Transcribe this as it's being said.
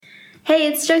Hey,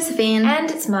 it's Josephine.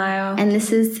 And it's Maya. And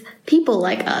this is People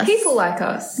Like Us. People Like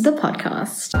Us. The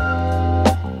podcast.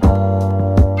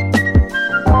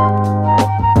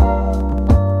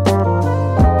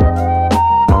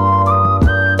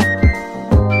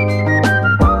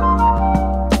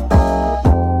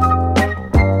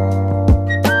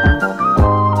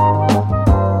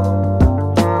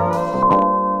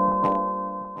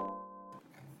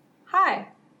 Hi.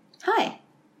 Hi.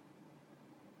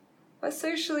 We're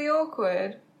socially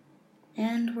awkward.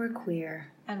 And we're queer.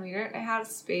 And we don't know how to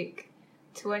speak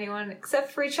to anyone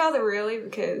except for each other, really,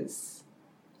 because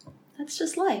That's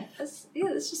just life. that's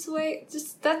just the way.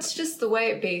 That's just the way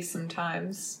it be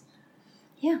sometimes.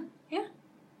 Yeah. Yeah.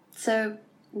 So,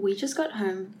 we just got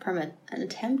home from an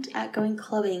attempt at going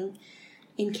clubbing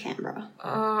in Canberra.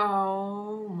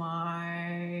 Oh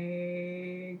my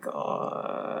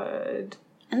god.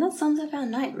 And that sums up our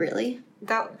night, really.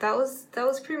 That was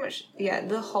pretty much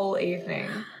the whole evening.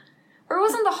 Or it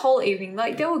wasn't the whole evening.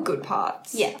 Like there were good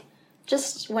parts. Yeah.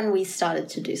 Just when we started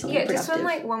to do something productive.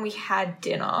 Just when we had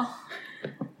dinner.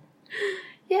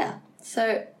 Yeah.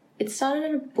 So, it started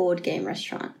at a board game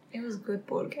restaurant. It was a good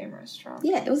board game restaurant.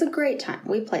 Yeah, it was a great time.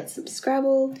 We played some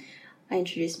Scrabble. I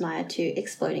introduced Maya to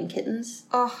Exploding Kittens.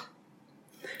 Oh,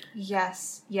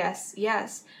 yes.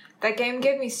 That game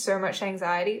gave me so much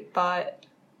anxiety, but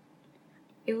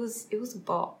it was a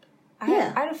bop. I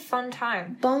had a fun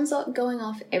time. Bombs are going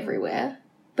off everywhere,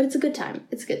 but it's a good time.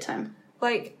 It's a good time.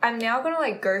 Like, I'm now gonna,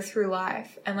 like, go through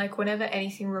life, and, like, whenever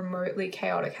anything remotely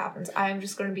chaotic happens, I am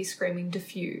just gonna be screaming,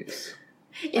 diffuse.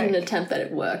 In an attempt that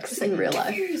it works in real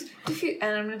life. Diffuse.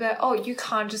 And I'm gonna be like, oh, you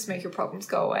can't just make your problems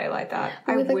go away like that.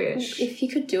 I wish. If you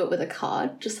could do it with a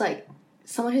card, just, like,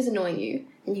 someone who's annoying you,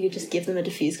 and you could just give them a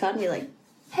diffuse card and be like,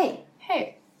 hey,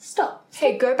 stop.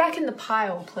 Hey, go back in the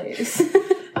pile, please.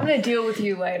 I'm gonna deal with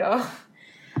you later.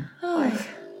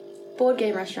 Board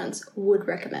game restaurants would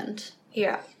recommend.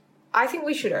 Yeah. I think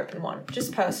we should open one,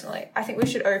 just personally. I think we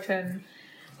should open,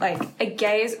 like, a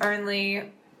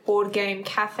gays-only board game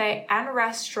cafe and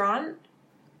restaurant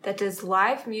that does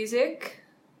live music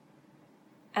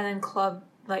and then club,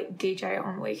 like, DJ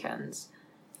on weekends.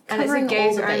 And Covering it's a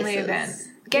gays-only event.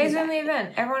 Gays-only Exactly.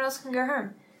 event. Everyone else can go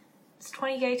home. It's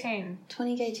 2018.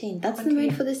 2018. That's the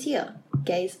mood for this year.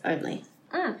 Gays only.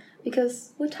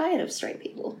 Because we're tired of straight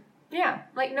people. Yeah.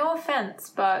 Like, no offense,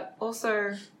 but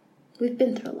also We've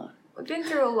been through a lot. we've been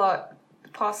through a lot the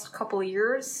past couple of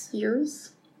years.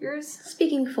 Yours? Years?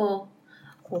 Speaking for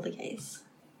all the gays.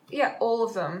 Yeah, all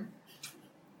of them.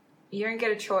 You don't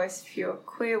get a choice if you're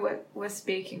queer. We're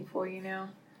speaking for you now.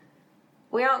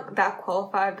 We aren't that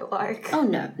qualified, but like... Oh,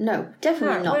 no.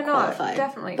 Definitely not we're not. qualified.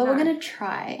 Definitely But not. we're going to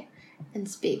try and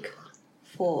speak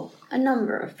for a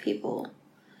number of people.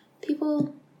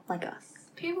 People like us.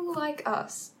 People like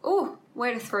us. Ooh,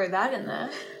 way to throw that in there.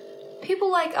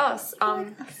 People like us.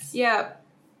 Yeah,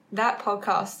 that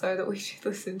podcast, though, that we should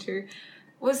listen to,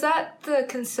 was that the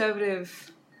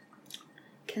conservative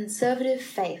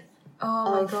Faith.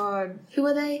 Oh, my God. Who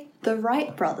are they? The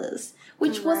Wright brothers.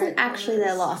 Which The wasn't Wright actually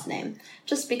their brothers. last name.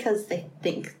 Just because they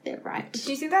think they're right.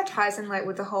 Do you think that ties in, like,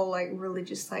 with the whole, like,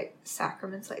 religious, like,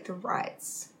 sacraments, like, the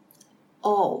rites?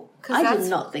 Oh, 'Cause I that's- did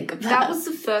not think of that. That was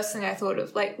the first thing I thought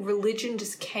of. Like, religion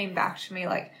just came back to me,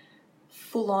 like,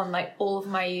 full on, like, all of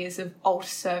my years of altar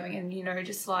serving and, you know,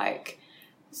 just, like,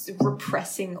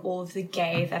 repressing all of the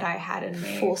gay that I had in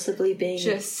me. Forcibly being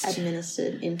Just-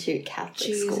 administered into Catholic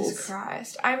Jesus schools.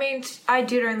 Christ. I mean, I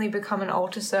did only become an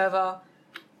altar server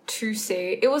to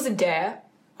see. It was a dare.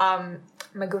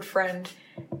 My good friend,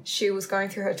 she was going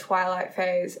through her twilight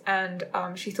phase and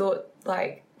she thought,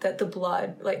 like, that the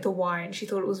blood, like the wine, she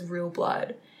thought it was real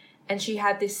blood. And she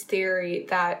had this theory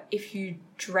that if you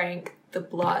drank the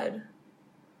blood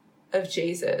of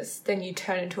Jesus, then you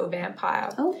turn into a vampire.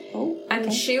 Oh, And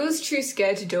okay. she was too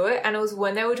scared to do it. And it was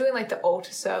when they were doing, like, the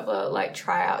altar server, like,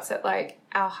 tryouts at, like,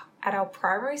 our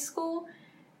primary school.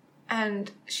 And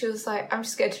she was like, I'm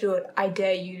scared to do it. I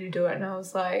dare you to do it. And I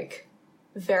was, like,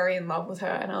 very in love with her.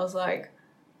 And I was like,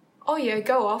 oh, yeah,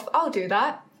 go off. I'll do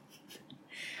that.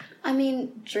 I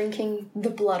mean, drinking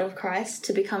the blood of Christ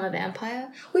to become a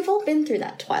vampire. We've all been through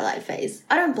that twilight phase.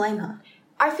 I don't blame her.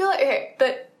 I feel like, okay,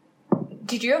 but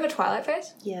did you have a twilight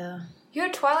phase? Yeah. You had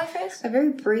a twilight phase? A very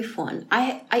brief one.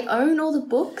 I own all the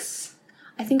books.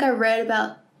 I think I read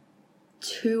about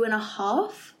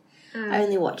 2.5. I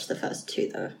only watched the first 2,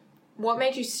 though. What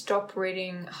made you stop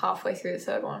reading halfway through the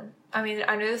third one? I mean,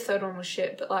 I know the third one was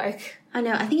shit, but, like... I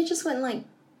know. I think it just went, like,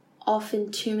 off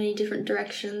in too many different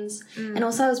directions. And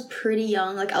also I was pretty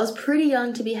young. Like, I was pretty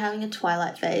young to be having a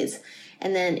twilight phase.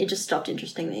 And then it just stopped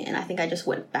interesting me. And I think I just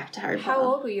went back to Harry Potter. How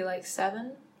old were you? Like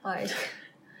 7? Like...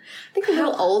 think a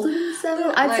little older than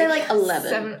 7. I'd say like 11.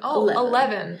 7. Oh,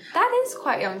 11. That is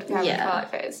quite young to be having a Twilight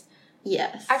phase.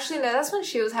 Yes. Actually, no, that's when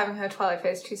she was having her Twilight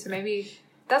phase too, so maybe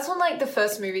that's when like the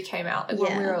first movie came out, like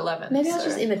when we were 11. Maybe I was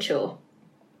just immature.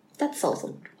 That solves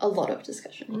a lot of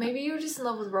discussion. Maybe you were just in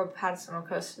love with Robert Pattinson or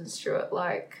Kirsten Stewart,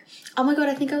 like... Oh my god,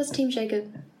 I think I was Team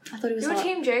Jacob. I thought he was You were hot.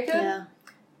 Team Jacob? Yeah.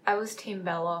 I was Team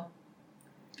Bella.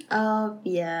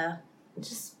 Yeah.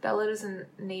 Just, Bella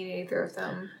doesn't need either of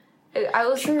them. I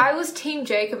was Team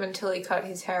Jacob until he cut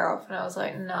his hair off, and I was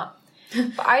like, nah.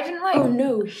 But I didn't like... Oh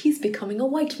no, he's becoming a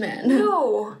white man.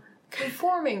 No!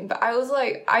 Conforming. But I was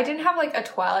like... I didn't have, like, a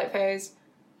Twilight phase.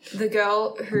 The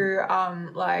girl who,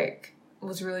 like...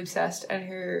 was really obsessed and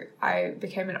who I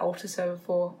became an altar server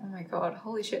for. Oh my god,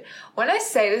 holy shit. When I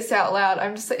say this out loud,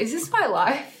 I'm just like, is this my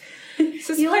life? Is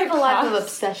this You my live a life of past?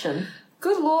 obsession.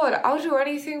 Good lord, I'll do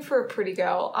anything for a pretty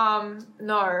girl.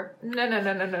 No.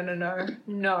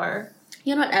 No.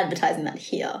 You're not advertising that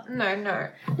here. No.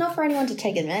 Not for anyone to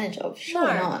take advantage of. Sure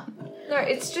No. not. No,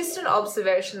 it's just an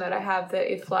observation that I have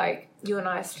that if, like, you're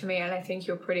nice to me and I think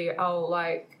you're pretty, I'll,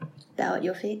 like... Bow at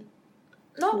your feet.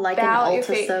 Not Like an bow at your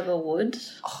altar feet. server would.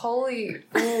 Holy,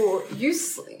 ooh,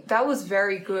 that was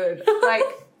very good. Like,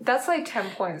 that's like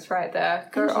 10 points right there.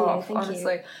 Go Thank you, off, thank you.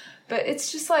 honestly. But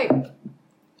it's just like,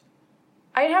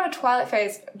 I didn't have a Twilight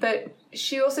phase, but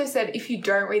she also said, if you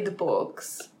don't read the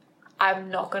books, I'm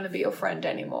not going to be your friend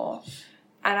anymore.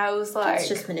 And I was like... It's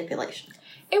just manipulation.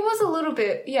 It was a little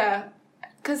bit, yeah,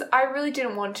 because I really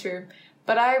didn't want to,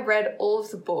 but I read all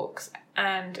of the books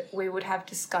and we would have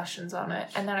discussions on it,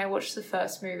 and then I watched the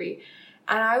first movie,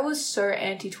 and I was so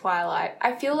anti-Twilight.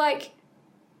 I feel like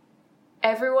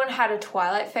everyone had a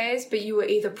Twilight phase, but you were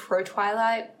either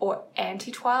pro-Twilight or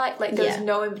anti-Twilight. Like, there was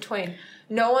no in between.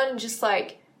 No one just,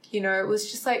 like, you know, it was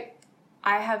just like,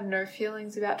 I have no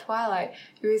feelings about Twilight.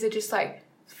 You're either just like,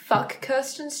 fuck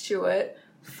Kirsten Stewart,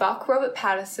 fuck Robert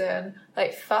Pattinson,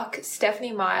 like, fuck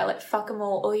Stephanie Meyer, like, fuck them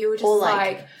all, or you were just Or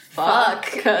like fuck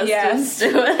Kirsten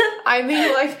Stewart. I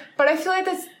mean, like, but I feel like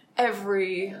that's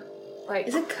every, like...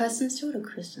 Is it Kirsten Stewart or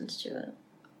Kristen Stewart?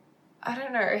 I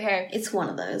don't know, hey. It's one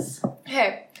of those.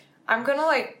 Hey, I'm gonna,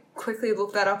 like, quickly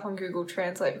look that up on Google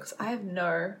Translate because I have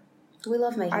no We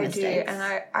love making idea, mistakes.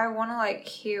 and I want to, like,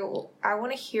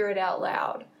 hear it out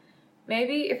loud.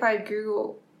 Maybe if I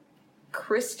Google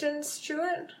Kristen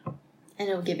Stewart... And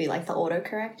it'll give you, like, the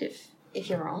autocorrect if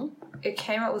you're wrong. It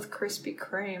came up with Krispy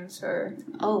Kreme, so...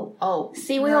 Oh.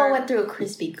 See, we No. all went through a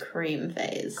Krispy Kreme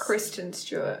phase. Kristen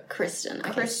Stewart. Kristen.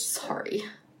 Okay, sorry.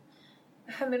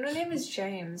 Her middle name is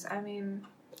James. I mean...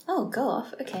 Oh, go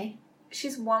off. Okay.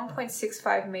 She's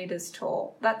 1.65 meters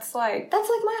tall. That's like... That's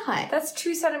like my height. That's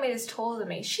 2 centimeters taller than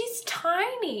me. She's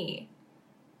tiny.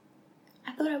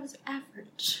 I thought I was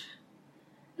average.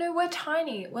 No, we're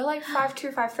tiny. We're like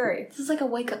 5'2", 5'3". This is like a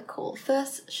wake-up call.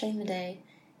 First shame a day.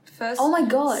 First, Oh my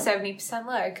god. 70%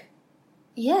 leg.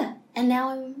 Yeah, and now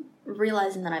I'm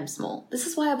realizing that I'm small. This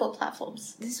is why I bought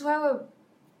platforms. This is why we're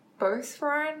both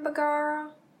Ryan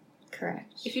Bagara.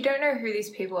 Correct. If you don't know who these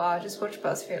people are, just watch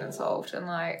BuzzFeed Unsolved and,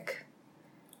 like...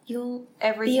 You'll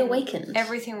everything, be awakened.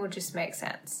 Everything will just make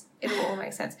sense. It'll all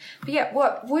make sense. But yeah,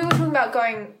 what we were talking about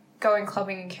going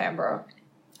clubbing in Canberra.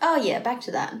 Oh yeah, back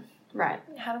to that. Right.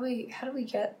 How do we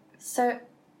get So,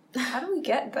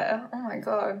 there? Oh my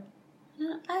god.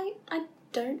 I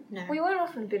don't know. We went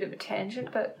off on a bit of a tangent,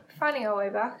 but finding our way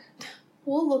back.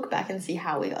 We'll look back and see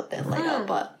how we got there later,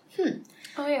 but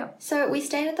Oh yeah. So we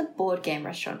stayed at the board game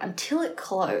restaurant until it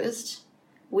closed,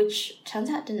 which turns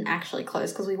out didn't actually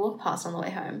close because we walked past on the way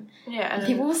home. Yeah, And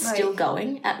people were still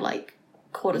going at like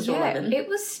quarter to 11. It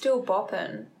was still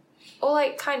bopping. Or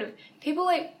like kind of people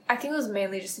like I think it was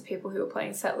mainly just the people who were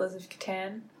playing Settlers of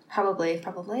Catan. Probably.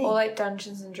 Or like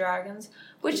Dungeons and Dragons.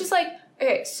 Which is like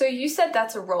okay, so you said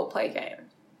that's a roleplay game.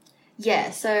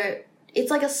 Yeah, so it's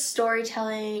like a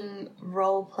storytelling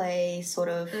roleplay sort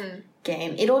of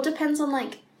game. It all depends on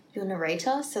like your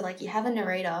narrator. So like you have a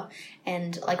narrator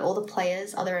and like all the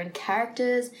players are their own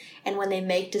characters, and when they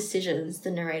make decisions,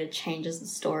 the narrator changes the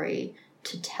story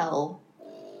to tell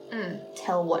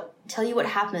you what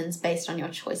happens based on your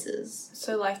choices.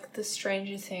 So like the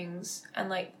Stranger Things and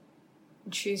like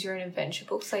Choose Your Own Adventure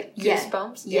books, like Yeah.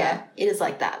 Goosebumps. Yeah, it is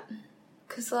like that.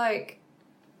 Cause like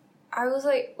I was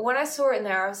like when I saw it in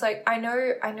there, I was like, I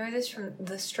know this from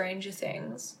the Stranger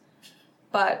Things,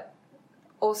 but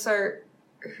also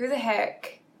who the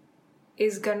heck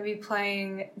is gonna be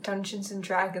playing Dungeons and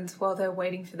Dragons while they're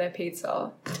waiting for their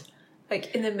pizza?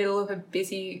 Like in the middle of a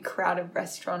busy, crowded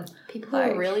restaurant. People who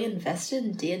are really invested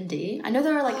in D&D. I know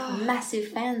there are like massive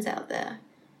fans out there.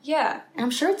 Yeah. And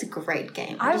I'm sure it's a great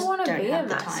game. I just want to don't be a have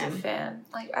the massive time. fan.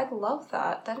 Like, I'd love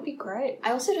that. That'd be great.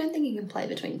 I also don't think you can play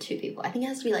between 2 people. I think it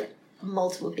has to be, like,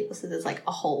 multiple people, so there's, like,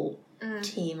 a whole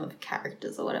team of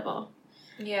characters or whatever.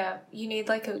 Yeah, you need,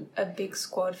 like, a big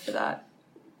squad for that.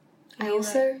 I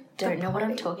also don't know what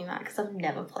I'm talking about because I've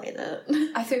never played it.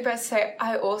 I think about to say,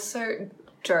 I also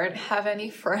don't have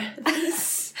any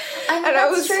friends.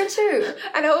 That's true too.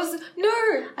 And I was,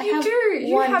 no, you do.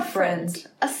 You one have friend. friends.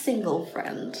 A single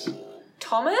friend.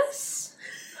 Thomas?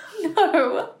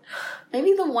 No.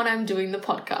 Maybe the one I'm doing the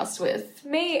podcast with.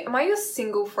 Me? Am I your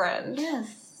single friend?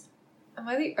 Yes. Am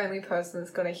I the only person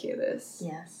that's going to hear this?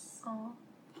 Yes. Oh.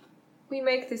 We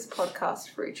make this podcast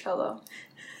for each other.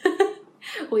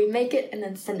 We make it and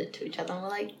then send it to each other and we're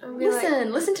like,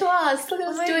 listen to us, look at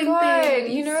us doing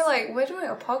things. You know, like, we're doing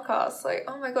a podcast. Like,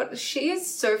 oh my God, she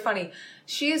is so funny.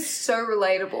 She is so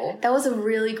relatable. That was a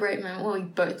really great moment where we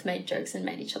both made jokes and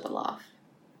made each other laugh.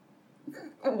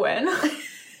 When?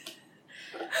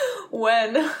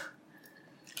 When?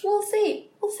 We'll see.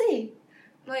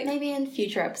 Like, maybe in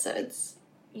future episodes.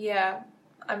 Yeah,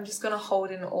 I'm just gonna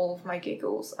hold in all of my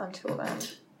giggles until then.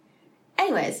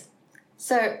 Anyways,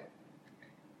 so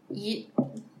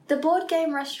the board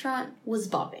game restaurant was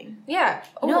bobbing. Yeah.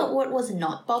 You know what was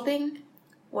not bobbing?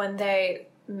 When they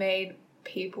made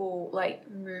people, like,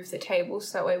 move the table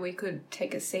so that way we could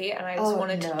take a seat and I just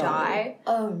wanted to die.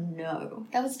 Oh no.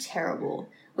 That was terrible.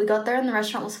 We got there and the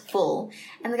restaurant was full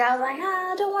and the guy was like,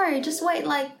 don't worry, just wait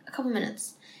like a couple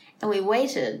minutes. And we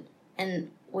waited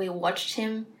and we watched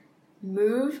him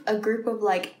move a group of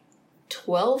like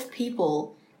 12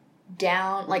 people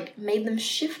down, like made them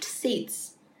shift seats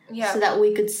so that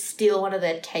we could steal one of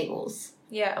their tables.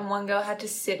 Yeah, and one girl had to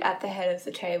sit at the head of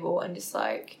the table and just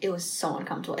like... It was so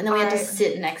uncomfortable. And then we had to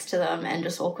sit next to them and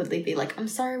just awkwardly be like, I'm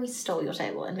sorry we stole your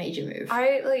table and made you move.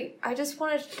 I just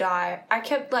wanted to die. I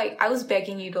kept I was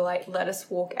begging you to let us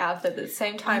walk out, but at the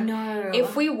same time, I know.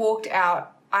 If we walked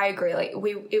out, I agree,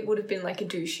 it would have been like a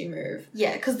douchey move.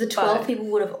 Yeah, because the 12 people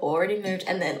would have already moved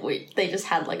and then they just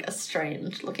had like a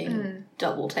strange looking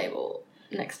double table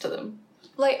next to them.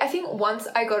 Like, I think once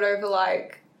I got over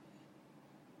like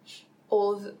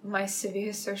all of my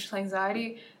severe social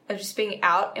anxiety of just being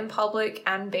out in public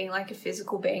and being like a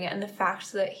physical being, and the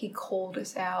fact that he called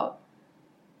us out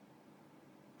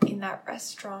in that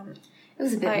restaurant. It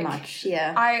was a bit much,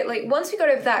 yeah. Once we got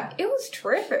over that, it was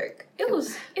terrific. It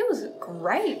was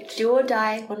great. Do or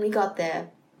die when we got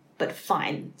there, but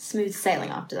fine. Smooth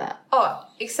sailing after that. Oh,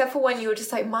 except for when you were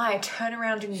just like, Maya, turn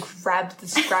around and grab the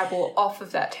Scrabble off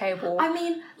of that table. I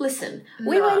mean, listen,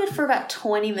 we waited for about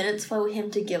 20 minutes for him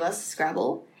to give us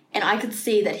Scrabble, and I could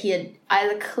see that he had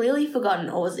either clearly forgotten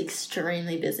or was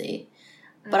extremely busy.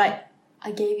 But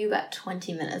I gave you about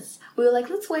 20 minutes. We were like,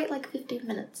 let's wait like 15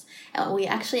 minutes. And we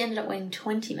actually ended up waiting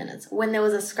 20 minutes when there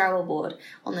was a Scrabble board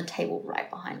on the table right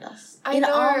behind us. I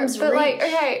know, arm's but reach.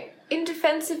 Okay, in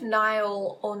defense of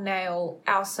Niall or Nail,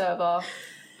 our server,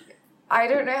 I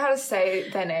don't know how to say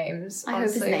their names. I hope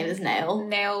his name is Nail.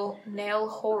 Nail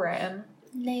Horan.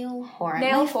 Nail Horan.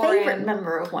 Nail My Horan. favourite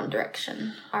member of One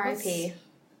Direction. R.I.P.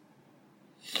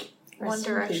 One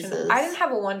Direction. I didn't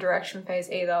have a One Direction phase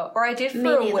either. Or I did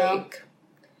for a week.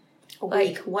 A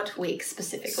week? What week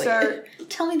specifically? So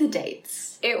tell me the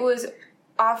dates. It was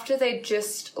after they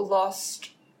just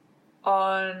lost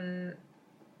on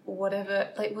whatever,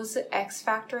 like, was it X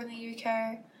Factor in the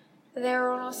UK that they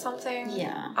were on or something?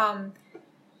 Yeah.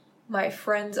 My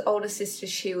friend's older sister,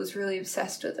 she was really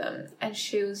obsessed with them, and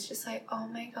she was just like, oh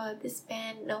my God, this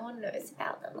band, no one knows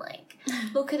about them, like,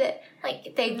 look at it.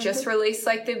 Like, they just released,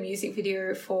 like, the music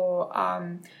video for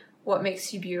What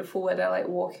Makes You Beautiful, where they're, like,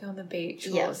 walking on the beach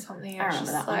or something. I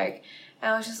remember that one.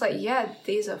 And I was just like, yeah,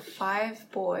 these are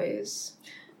 5 boys.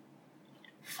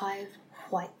 5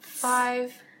 whites.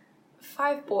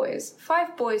 5 boys.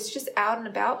 5 boys just out and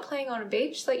about playing on a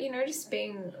beach. Like, you know, just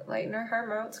being, like, no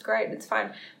homo. It's great. It's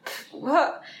fine.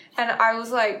 And I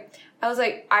was like,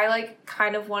 I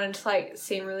kind of wanted to, like,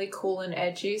 seem really cool and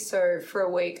edgy. So for a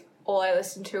week, all I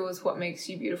listened to was What Makes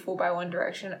You Beautiful by One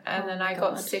Direction. And then I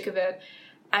got sick of it.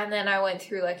 And then I went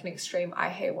through, like, an extreme I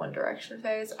hate One Direction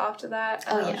phase after that.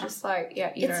 And I was just like,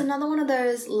 yeah, you know. It's another one of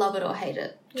those love it or hate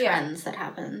it trends that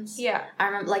happens. Yeah. I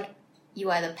remember, like, you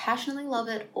either passionately love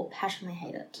it or passionately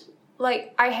hate it.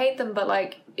 Like, I hate them, but,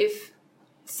 like, if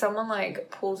someone, like,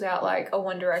 pulls out, like, a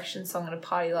One Direction song at a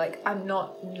party, like, I'm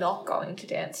not going to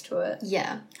dance to it.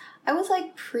 Yeah. I was,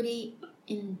 like, pretty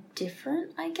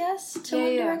indifferent, I guess, to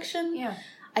One Direction. Yeah.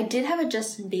 I did have a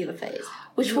Justin Bieber phase,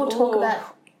 which we'll talk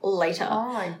about later.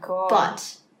 Oh my God.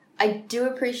 But I do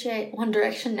appreciate One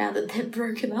Direction now that they're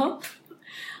broken up.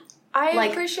 I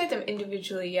Like- appreciate them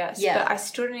individually, yes, Yeah. but I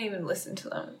still don't even listen to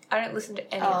them. I don't listen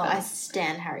to any Oh, of them. I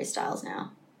stan Harry Styles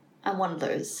now. I'm one of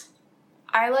those.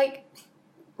 I like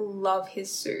love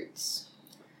his suits.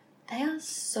 They are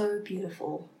so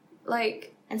beautiful.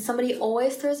 Like, And somebody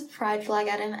always throws a pride flag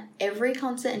at him at every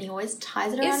concert, and he always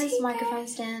ties it Is around his he microphone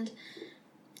gay? stand.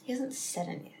 He hasn't said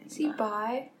anything. is he but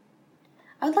bi?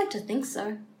 I would like to think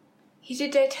so. He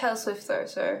did date Taylor Swift though,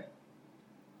 so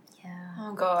Yeah.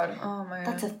 oh god, oh my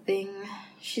That's god. a thing.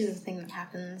 She's a thing that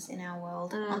happens in our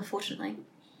world, unfortunately.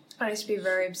 I used to be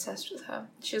very obsessed with her.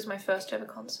 She was my first ever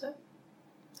concert.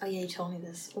 Oh yeah, you told me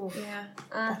this. Oof, Yeah.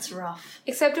 that's rough.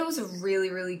 Except it was a really,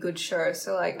 really good show,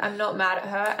 so like I'm not mad at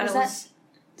her. And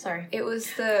Sorry. it was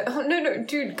the oh no,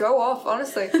 dude, go off,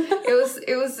 honestly.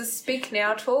 it was the Speak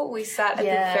Now tour. We sat at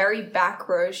Yeah. the very back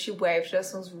row. She waved at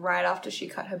us and it was right after she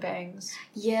cut her bangs.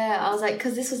 Yeah, I was like,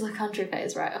 because this was the country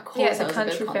phase, right? Of course, Yeah, that the was a good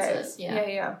country concert. phase. Yeah.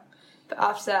 Yeah. But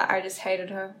after that I just hated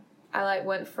her. I like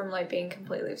went from like being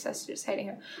completely obsessed to just hating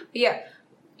her. But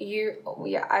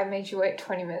yeah, I made you wait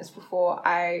 20 minutes before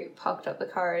I parked up the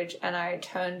courage and I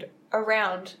turned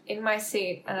around in my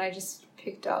seat and I just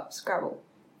picked up Scrabble.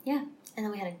 Yeah, and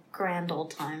then we had a grand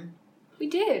old time. We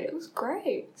did. It was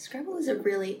great. Scrabble is a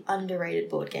really underrated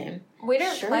board game. We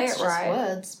don't Sure, play it's it just right.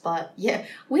 words, but yeah,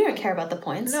 we don't care about the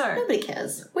points. No. Nobody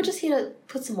cares. We're just here to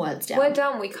put some words down. We're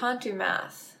dumb. We can't do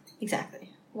math. Exactly.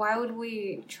 Why would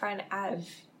we try and add?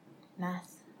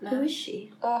 Math. Math. Who is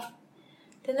she? Oh,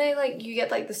 then they like you get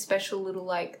like the special little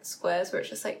like squares where it's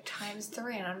just like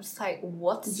 ×3, and I'm just like,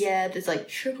 what's Yeah, there's like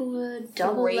triple word,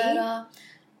 double 3? letter.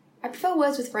 I prefer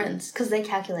words with friends because they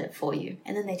calculate it for you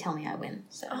and then they tell me I win.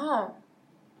 So Oh,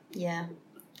 yeah,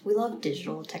 we love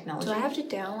digital technology. do I have to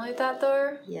download that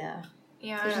though? Yeah,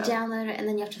 Yeah. you have to download it and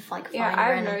then you have to like find Yeah, I have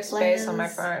random no space on my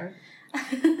players.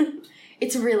 phone.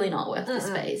 It's really not worth the Mm-mm.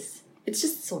 space. It's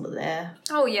just sort of there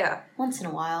Oh yeah. once in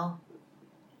a while.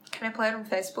 Can I play it on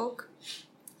Facebook?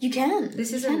 You can. This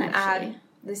You isn't can, an actually. ad.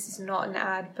 This is not an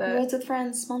ad, but Words with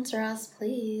Friends, sponsor us,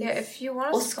 please. yeah, if you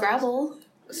want to Or Scrabble.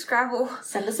 Scrabble,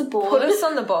 Send us a board. put us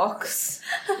on the box.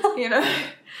 You know,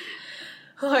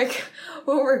 like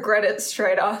we'll regret it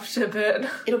straight after, but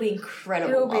It'll be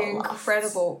incredible. it'll be while it lasts.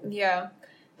 incredible. Yeah,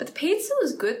 but the pizza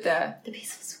was good there. The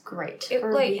pizza was great. It,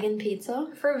 For like- a vegan pizza.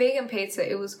 For a vegan pizza,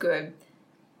 it was good.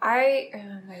 Oh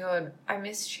my god, I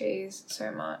miss cheese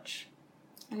so much.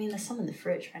 I mean, there's some in the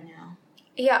fridge right now.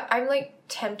 Yeah, I'm like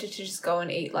tempted to just go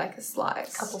and eat like a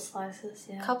slice. Couple slices,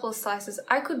 yeah. Couple of slices.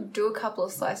 I could do a couple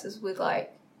of slices with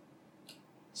like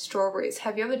strawberries.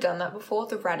 Have you ever done that before?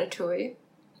 The ratatouille.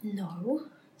 No.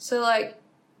 So like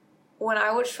when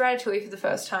I watched Ratatouille for the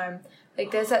first time,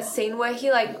 like there's that scene where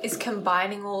he like is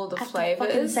combining all the At the fucking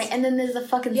flavors. and then there's the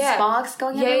fucking Yeah. sparks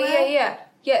going Yeah, everywhere.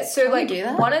 yeah. So Can we like do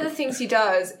that? one of the things he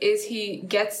does is he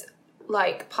gets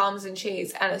like Parmesan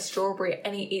cheese and a strawberry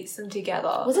and he eats them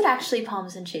together. Was it actually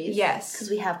Parmesan cheese? Yes. Because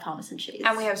we have Parmesan cheese.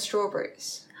 And we have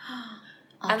strawberries.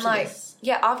 After and like this.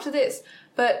 yeah, after this.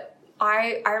 But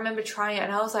I remember trying it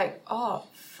and I was like, oh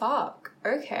fuck,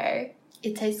 okay.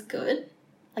 It tastes good.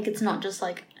 Like it's not just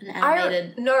like an I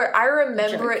animated.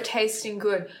 remember joke. it tasting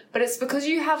good, but it's because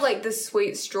you have like the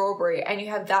sweet strawberry and you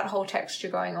have that whole texture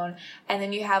going on, and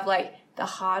then you have like the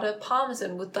harder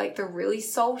parmesan with like the really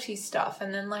salty stuff,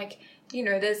 and then like you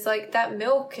know there's like that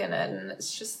milk in it, and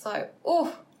it's just like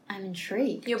oh, I'm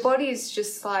intrigued. your body's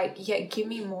just like yeah, give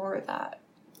me more of that.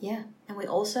 Yeah. And we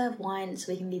also have wine,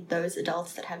 so we can be those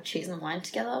adults that have cheese and wine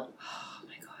together. Oh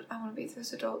my god, I want to be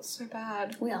those adults so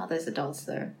bad. We are those adults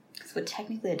though, because we're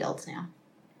technically adults now.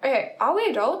 Okay, are we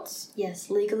adults? Yes,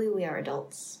 legally we are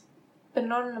adults. But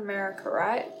not in America,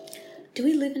 right? Do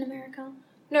we live in America?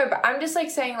 No, but I'm just like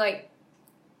saying like.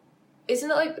 Isn't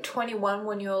it like 21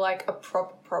 when you're like a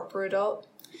proper adult?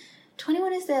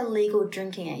 21 is their legal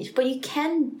drinking age, but you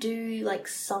can do like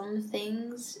some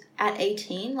things at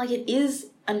 18. Like it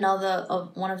is another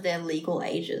of one of their legal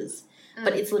ages,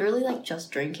 but it's literally like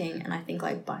just drinking and I think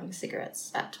like buying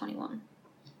cigarettes at 21,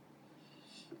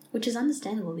 which is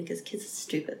understandable because kids are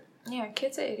stupid. Yeah,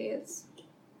 kids are idiots.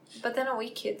 But then are we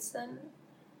kids then?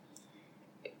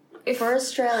 For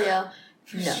Australia,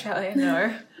 no. Australia,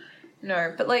 no.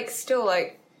 No, but like still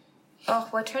like, oh,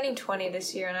 we're turning 20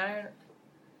 this year and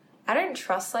I don't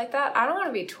trust like that. I don't want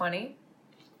to be 20.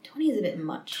 20 is a bit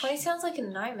much. 20 sounds like a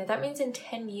nightmare. That means in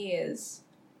 10 years,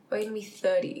 we're going to be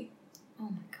 30. Oh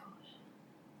my god.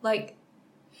 Like,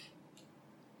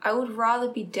 I would rather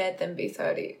be dead than be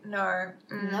 30. No.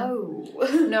 No.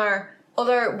 No.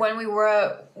 Although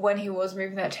when he was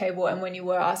moving that table and when you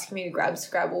were asking me to grab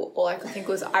Scrabble, all I could think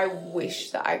was, I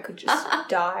wish that I could just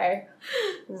die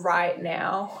right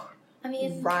now. I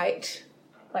mean, Right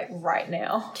like right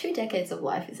now. 2 decades of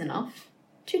life is enough.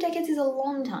 2 decades is a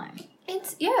long time.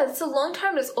 It's a long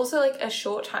time, but it's also like a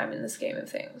short time in the scheme of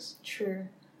things. True.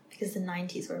 Because the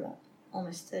 90s were about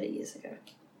almost 30 years ago.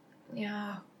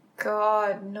 Yeah.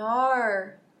 God,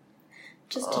 no.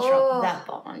 Just to drop that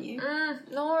bomb on you.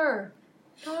 No.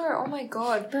 Oh my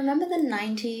god. Remember the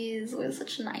 90s? We were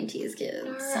such 90s kids.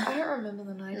 No, I don't remember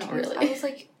the 90s. Not really. I was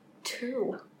like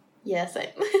 2. Yeah, same.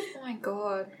 Oh my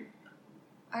god.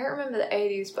 I don't remember the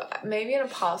 80s, but maybe in a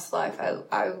past life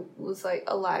I was like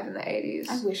alive in the 80s.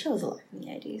 I wish I was alive in the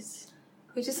 80s.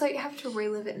 We just like have to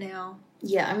relive it now.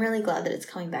 Yeah, I'm really glad that it's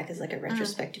coming back as like a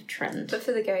retrospective trend. But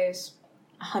for the gays.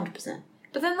 100%.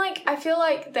 But then like I feel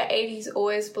like the 80s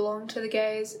always belonged to the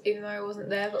gays, even though I wasn't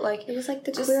there, but like It was like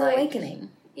the just, queer like, awakening.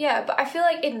 Yeah, but I feel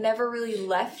like it never really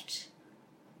left,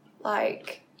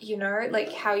 like, you know,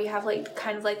 like how you have like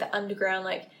kind of like the underground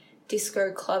like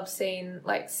disco club scene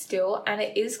like still, and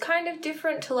it is kind of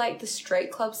different to like the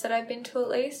straight clubs that I've been to at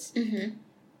least. Mm-hmm.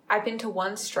 I've been to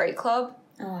one straight club.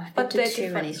 Oh, I've But been they're to too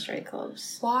different. many straight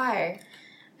clubs. Why?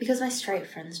 Because my straight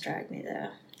friends dragged me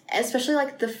there. Especially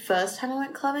like the first time I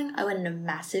went clubbing, I went in a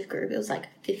massive group. It was like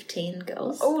 15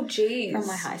 girls. Oh, jeez. From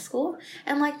my high school.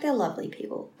 And like, they're lovely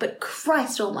people. But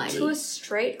Christ almighty. To a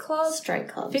straight club? Straight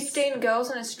clubs. 15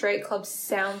 girls in a straight club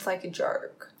sounds like a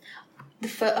joke. The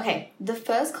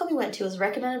first club we went to was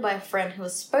recommended by a friend who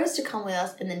was supposed to come with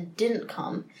us and then didn't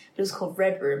come. It was called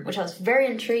Red Room, which I was very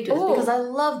intrigued with because I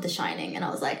loved The Shining, and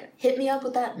I was like, hit me up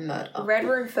with that murder. Red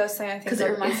Room, first thing I think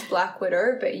of is Black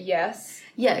Widow, but yes.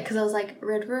 Yeah, because I was like,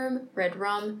 Red Room, Red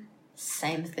Rum,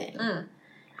 same thing.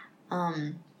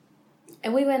 And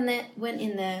we went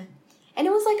in there, and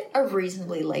it was like a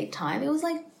reasonably late time. It was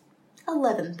like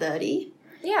 11:30.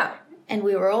 Yeah. And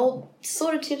we were all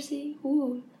sort of tipsy.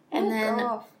 Ooh. And then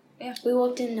we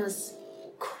walked in and it was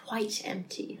quite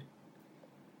empty.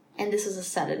 And this was a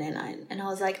Saturday night. And I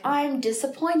was like, I'm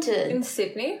disappointed. In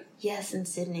Sydney? Yes, in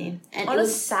Sydney. And on it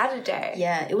was a Saturday?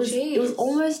 Yeah, it was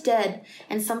almost dead.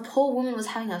 And some poor woman was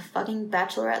having a fucking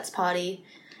bachelorette's party.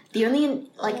 The only,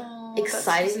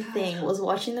 exciting thing was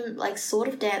watching them, like, sort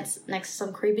of dance next to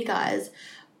some creepy guys.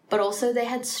 But also they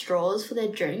had straws for their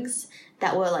drinks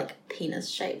that were, like,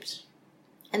 penis-shaped.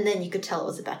 And then you could tell it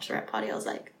was a bachelorette party. I was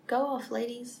like, go off,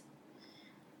 ladies.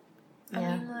 I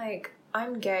mean, like,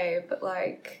 I'm gay, but,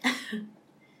 like,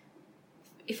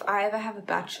 if I ever have a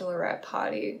bachelorette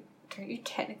party, don't you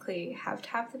technically have to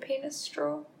have the penis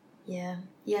straw? Yeah.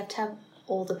 You have to have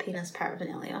all the penis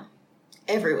paraphernalia.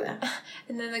 Everywhere.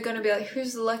 And then they're going to be like,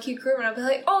 who's the lucky groom? And I'll be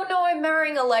like, oh, no, I'm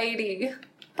marrying a lady.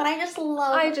 But I just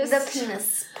love the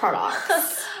penis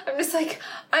products.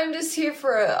 I'm just here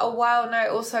for a wild night.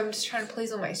 Also, I'm just trying to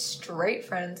please all my straight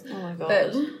friends. Oh my god.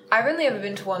 But I've only ever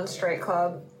been to one straight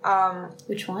club.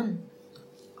 Which one?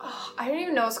 Oh, I don't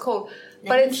even know what it's called.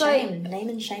 Name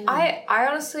and shame. I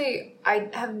honestly, I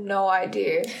have no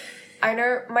idea. I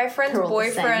know my friend's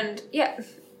boyfriend. Yeah,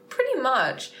 pretty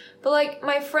much. But like,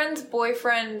 my friend's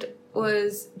boyfriend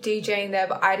was DJing there,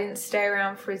 but I didn't stay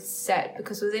around for his set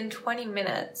because within 20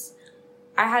 minutes,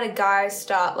 I had a guy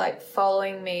start like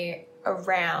following me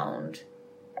around,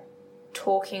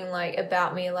 talking like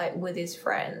about me like with his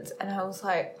friends, and I was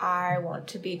like, I want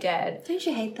to be dead. Don't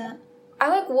you hate that? I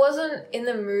like wasn't in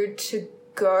the mood to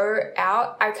go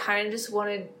out. I kind of just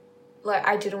wanted, like,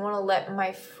 I didn't want to let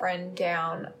my friend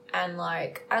down, and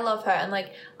like I love her, and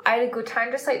like I had a good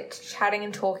time just like chatting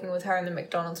and talking with her in the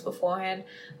McDonald's beforehand.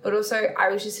 But also I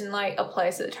was just in like a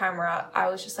place at the time where I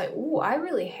was just like, ooh, I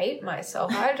really hate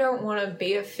myself. I don't want to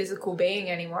be a physical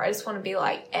being anymore. I just want to be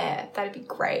like air. That'd be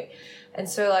great. And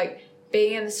so like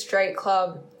being in a straight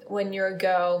club when you're a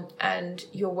girl and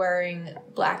you're wearing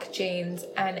black jeans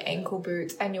and ankle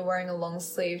boots and you're wearing a long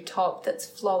sleeve top that's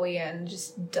flowy and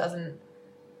just doesn't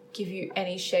give you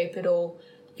any shape at all,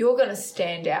 you're gonna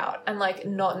stand out, and like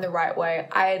not in the right way.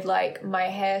 I had like my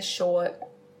hair short.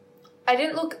 I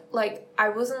didn't look like, I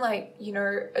wasn't like, you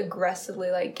know,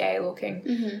 aggressively like gay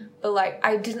looking, but like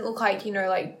I didn't look like, you know,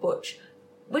 like butch,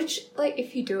 which like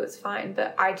if you do it's fine,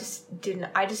 but I just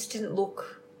didn't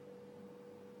look,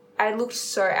 I looked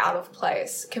so out of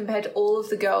place compared to all of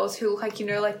the girls who look like, you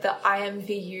know, like the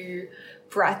IMVU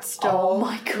Bratz doll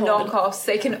knockoffs.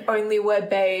 They can only wear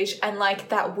beige and like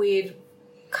that weird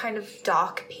kind of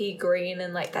dark pea green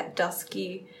and like that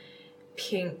dusky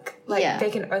pink. Like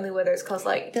they can only wear those colours.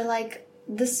 Like they're like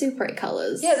the Supre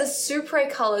colours. Yeah, the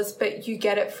Supre colours, but you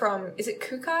get it from, is it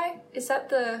Kukai? Is that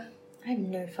the... I have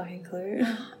no fucking clue.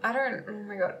 I don't, oh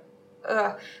my god.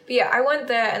 But yeah, I went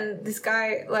there and this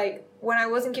guy, like, when I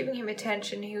wasn't giving him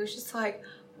attention, he was just like,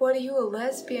 what, are you a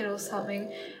lesbian or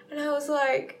something? And I was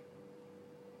like,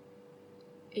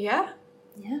 yeah.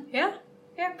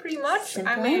 Yeah, pretty much.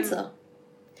 Simple answer.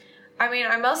 I mean,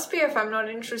 I must be if I'm not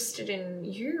interested in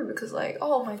you because, like,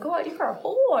 oh my god, you're a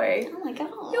boy. Oh my god.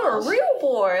 You're a real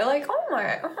boy. Like, oh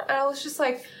my. And I was just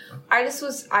like, I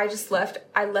just left.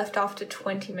 I left after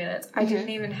 20 minutes. I didn't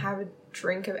even have a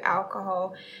drink of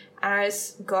alcohol. And I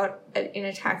just got in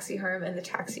a taxi home and the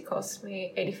taxi cost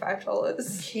me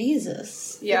 $85.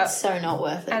 Jesus. Yeah. It's so not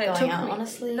worth it And it going took out, me-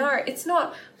 honestly. No, it's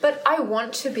not. But I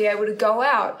want to be able to go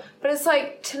out. But it's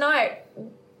like, tonight,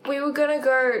 we were going to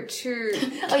go to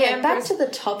Oh yeah, back Canberra's- to the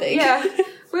topic. Yeah,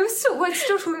 we're still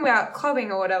talking about clubbing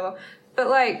or whatever,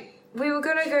 but like we were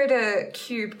gonna go to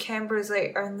Cube. Canberra's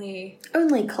like only.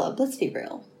 Only club, let's be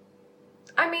real.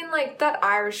 I mean, like that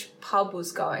Irish pub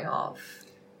was going off,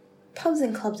 Pubs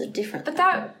and clubs are different. but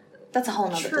though. That's a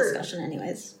whole nother True. discussion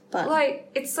anyways. But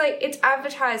like it's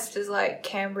advertised as like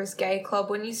Canberra's gay club.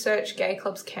 When you search gay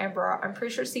clubs Canberra, I'm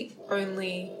pretty sure it's the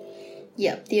only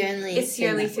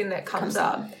thing that comes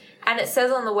up. And it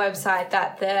says on the website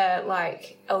that they're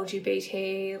like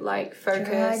LGBT, like focused.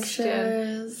 Drag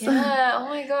shows. Yeah, oh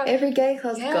my god. Every gay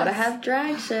club's Yes. gotta have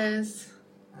drag shows.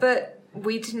 But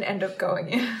we didn't end up going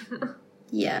in.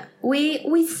 Yeah.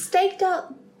 We staked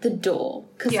out the door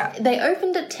because Yeah. they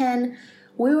opened at 10.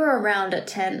 We were around at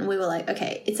 10 and we were like,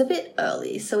 okay, it's a bit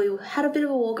early. So we had a bit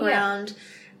of a walk Yeah. around.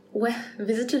 We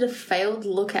visited a failed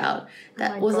lookout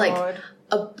that Oh my was God. like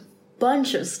a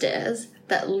bunch of stairs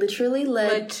that literally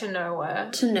Led to nowhere.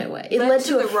 to nowhere. It Led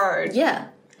to a the road. Yeah.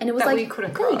 And it was That like, we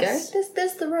couldn't there you cross. go.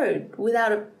 There's the road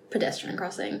without a pedestrian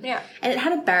crossing. Yeah. And it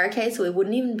had a barricade so we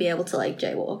wouldn't even be able to like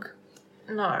jaywalk.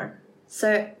 No.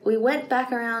 So we went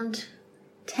back around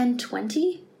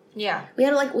 10:20. Yeah. We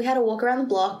had to walk around the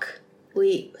block.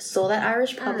 We saw that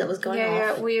Irish pub that was going off.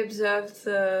 Yeah, we observed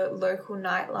the local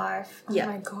nightlife. Oh Yeah.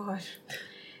 my god.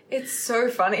 It's so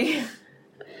funny.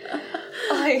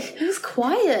 Like, It was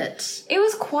quiet it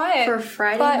was quiet. for a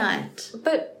Friday but- night.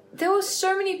 But there were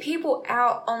so many people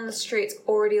out on the streets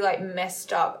already like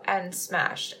messed up and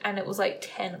smashed. And it was like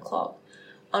 10 o'clock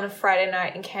on a Friday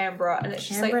night in Canberra. And it's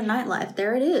Canberra nightlife,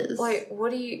 there it is. just like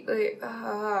what do you...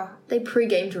 They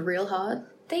pre-gamed real hard.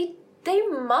 They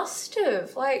must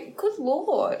have. Like, good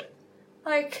lord.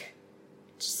 Like,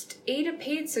 just eat a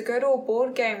pizza, go to a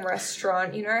board game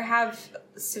restaurant, you know, have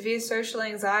severe social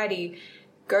anxiety,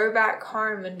 go back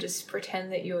home and just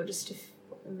pretend that you're just a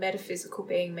metaphysical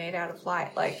being made out of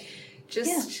light. Like,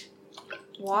 just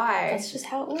why? That's just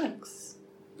how it works.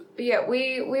 But yeah,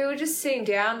 we were just sitting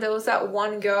down. There was that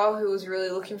one girl who was really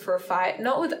looking for a fight.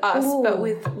 Not with us, Ooh. but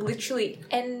with literally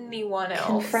anyone else.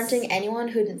 Confronting anyone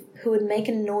who would make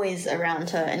a noise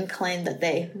around her and claim that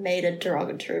they made a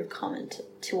derogatory comment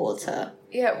towards her.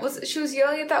 Yeah, she was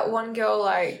yelling at that one girl,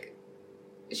 like,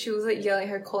 she was, like, yelling at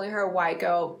her, calling her a white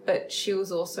girl, but she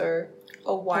was also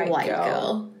a white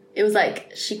girl. It was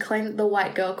like, she claimed the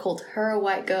white girl called her a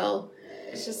white girl.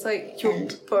 It's just like, You're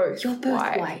both both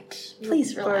white.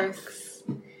 Please relax.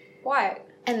 White.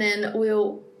 And then we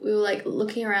were like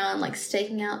looking around, like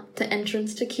staking out the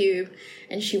entrance to Cube,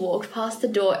 and she walked past the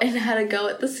door and had a go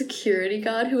at the security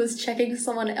guard who was checking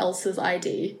someone else's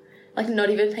ID. Like, not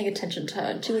even paying attention to her.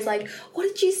 And she was like, "What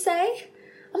did you say?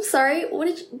 I'm sorry,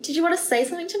 did you want to say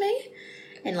something to me?"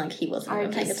 And like, he wasn't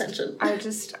even paying attention.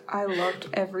 I loved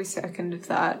every second of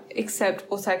that, except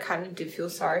also I kind of did feel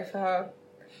sorry for her.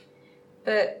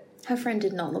 But Her friend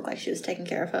did not look like she was taking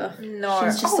care of her. no. She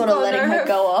was just sort of letting her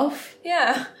go off.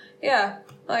 Yeah.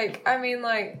 Like, I mean,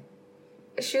 like,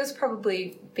 she was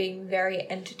probably being very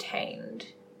entertained.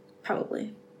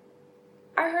 Probably.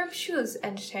 I hope she was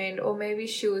entertained, or maybe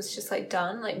she was just, like,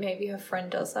 done. Like, maybe her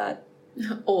friend does that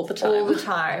All the time. all the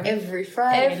time. Every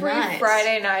Friday Every night.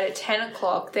 Friday night at 10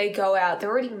 o'clock, they go out. They're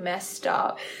already messed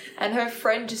up. And her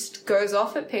friend just goes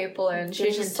off at people, and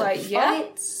she's Getting just into like, yeah.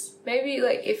 fights. Maybe,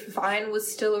 like, if Vine was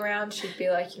still around, she'd be,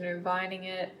 like, you know, Vining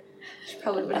it. She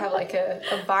probably would have, like, a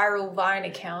viral Vine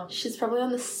account. She's probably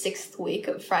on the 6th week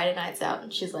of Friday Nights Out,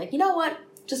 and she's like, you know what?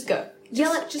 Just go.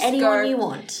 Yell at just anyone go. you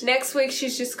want. Next week,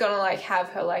 she's just gonna, like, have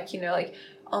her, like, you know, like,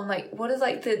 on, like, what is,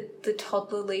 like, the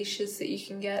toddler leashes that you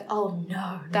can get? Oh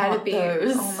no, That'd not be,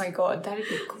 those. oh my god, that'd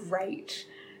be great.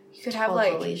 You could have,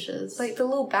 Toddler like, leashes. like, the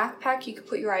little backpack, you could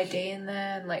put your ID in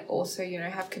there and, like, also, you know,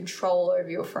 have control over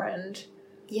your friend.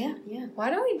 Yeah. Why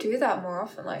don't we do that more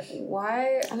often? Like,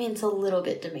 why? I mean, it's a little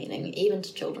bit demeaning, even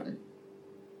to children.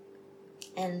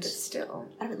 And Still.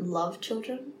 I don't love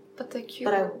children. But they're cute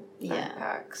But little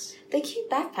backpacks. They're cute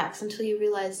backpacks until you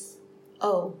realize,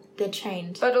 oh, they're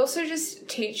chained. But also just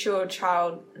teach your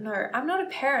child, no, I'm not a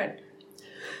parent.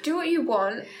 Do what you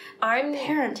want. I'm...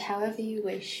 Parent however you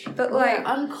wish. But, We're like...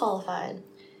 unqualified.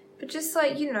 But just,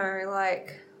 like, you know,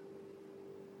 like...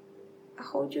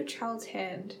 hold your child's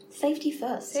hand. Safety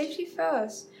first. Safety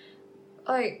first.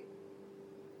 Like,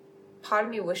 part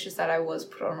of me wishes that I was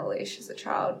put on a leash as a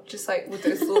child, just like with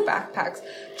those little backpacks,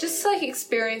 just to, like,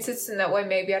 experience it, so in that way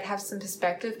maybe I'd have some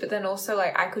perspective, but then also,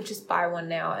 like, I could just buy one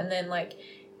now and then, like,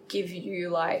 give you,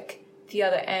 like, the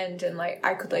other end, and, like,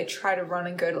 I could, like, try to run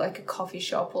and go to, like, a coffee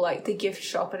shop or, like, the gift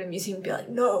shop at a museum and be like,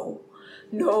 no.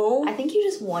 I think you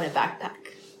just want a backpack.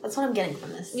 That's what I'm getting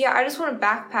from this. Yeah, I just want a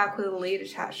backpack with a lead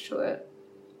attached to it.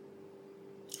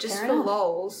 Just Fair for enough.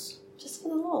 lols. Just for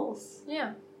the lols.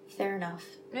 Yeah. Fair enough.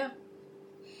 Yeah.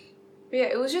 Yeah,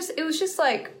 it was just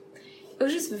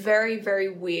very, very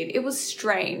weird. It was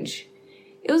strange.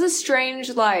 It was a strange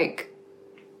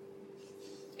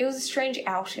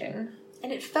outing.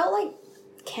 And it felt like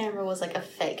Canberra was like a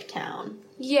fake town.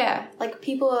 Yeah. Like,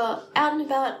 people are out and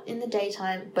about in the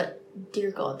daytime, but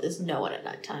dear God, there's no one at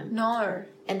nighttime. No.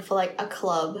 And for like a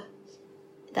club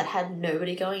that had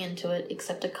nobody going into it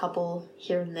except a couple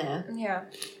here and there, Yeah.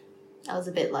 I was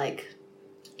a bit like,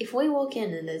 if we walk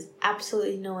in and there's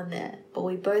absolutely no one there, but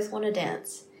we both want to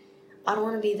dance, I don't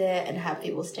want to be there and have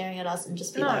people staring at us and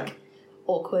just be like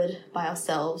awkward by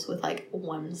ourselves with like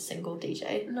one single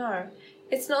DJ. No.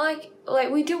 It's not like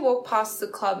we did walk past the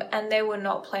club and they were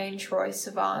not playing Troye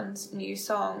Sivan's new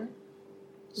song.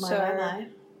 My, my.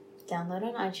 Download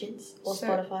on iTunes or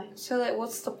Spotify. So, like,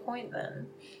 what's the point then?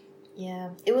 Yeah.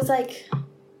 It was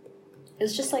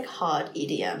just like hard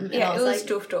EDM. And Yeah, I was it was like,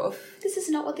 doof doof. this is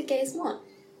not what the gays want.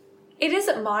 It is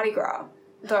at Mardi Gras,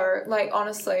 though. Like,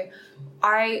 honestly,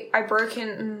 I broke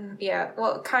in.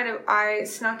 I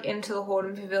snuck into the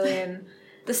Hordern Pavilion,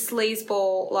 the sleaze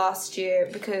ball last year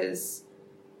because,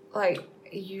 like,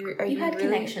 you had really?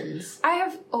 connections. I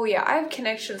have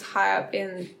connections high up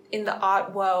in the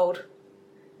art world.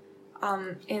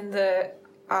 In the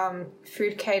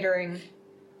food catering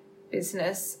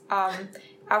business.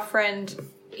 Our friend,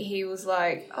 he was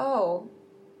like, "Oh,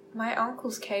 my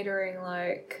uncle's catering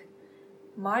like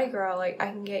Mardi Gras, like I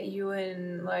can get you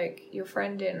and like your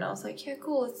friend in." And I was like, "Yeah,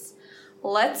 cool,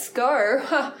 let's go."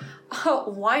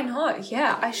 Why not?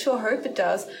 Yeah, I sure hope it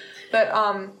does. But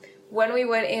when we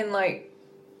went in, like,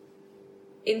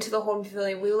 into the Hordern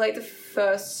Pavilion, we were like the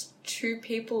first 2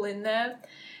 people in there,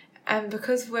 and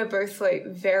because we're both like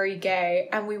very gay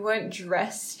and we weren't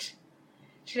dressed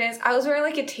to dance, I was wearing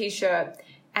like a t-shirt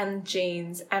and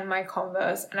jeans and my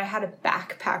Converse, and I had a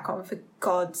backpack on, for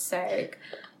God's sake.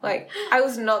 Like, I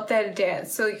was not there to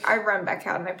dance, so I ran back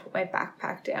out and I put my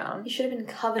backpack down. You should have been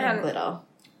covered in glitter.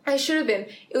 I should have been.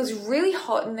 It was really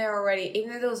hot in there already,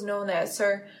 even though there was no one there,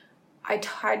 so I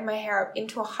tied my hair up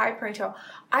into a high ponytail.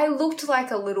 I looked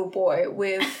like a little boy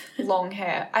with long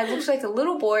hair. I looked like a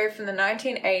little boy from the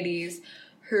 1980s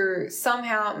who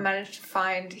somehow managed to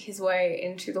find his way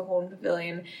into the Hordern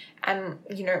Pavilion. And,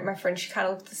 you know, my friend, she kind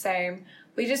of looked the same.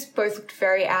 We just both looked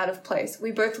very out of place.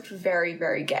 We both looked very,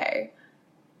 very gay.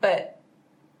 But...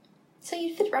 So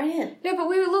you fit right in. No, but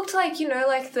we looked like, you know,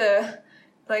 like the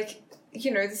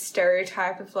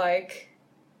stereotype of, like,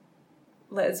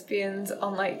 lesbians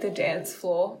on, like, the dance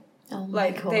floor. Oh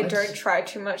my God. God. They don't try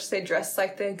too much. They dress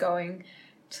like they're going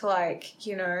to, like,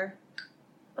 you know,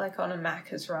 like on a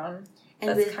Macca's run.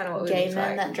 And that's kind of what we gay look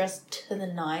men like. that dress to the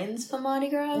nines for Mardi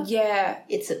Gras? Yeah.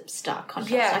 It's a stark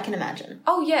contrast, Yeah. I can imagine.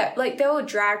 Oh, yeah. Like, there were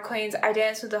drag queens. I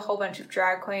danced with a whole bunch of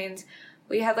drag queens.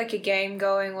 We had, like, a game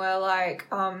going where, like,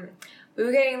 we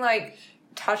were getting, like,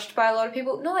 touched by a lot of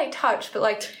people. Not, like, touched, but,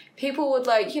 like, people would,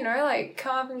 like, you know, like,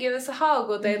 come up and give us a hug,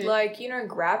 or they'd, like, you know,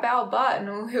 grab our butt,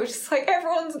 and we were just like,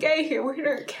 everyone's gay here, we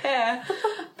don't care.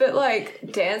 But, like,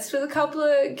 danced with a couple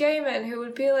of gay men who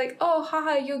would be like, oh,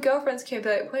 haha, your girlfriend's cute,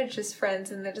 but, like, we're just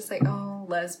friends, and they're just like, oh,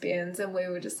 lesbians, and we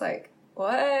were just like,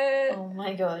 what? Oh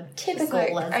my God. Typical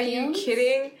like, lesbians. are you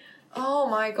kidding? Oh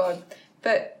my God.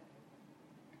 But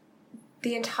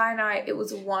the entire night, it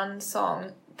was one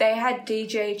song. They had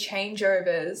DJ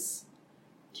changeovers.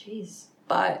 Jeez.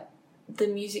 But the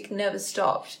music never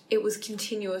stopped. It was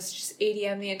continuous, just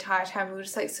EDM the entire time. We were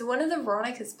just like, so when are the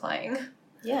Veronicas playing?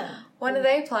 Yeah. When are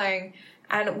they playing?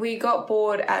 And we got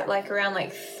bored at like around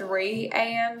like 3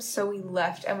 a.m. So we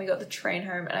left and we got the train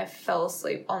home and I fell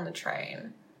asleep on the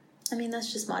train. I mean,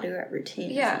 that's just Mardi Gras routine,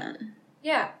 Yeah. isn't it?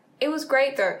 Yeah. It was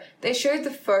great though. They showed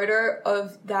the photo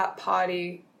of that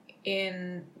party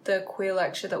in the queer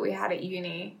lecture that we had at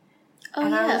uni. Oh,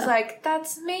 and yeah. I was like,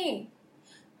 that's me.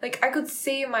 Like, I could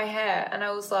see my hair, and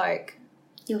I was like...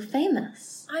 You're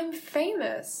famous. I'm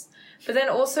famous. But then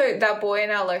also, that boy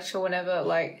in our lecture, whenever,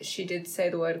 like, she did say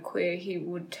the word queer, he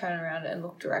would turn around and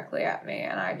look directly at me,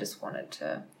 and I just wanted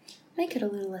to... Make it a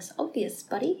little less obvious,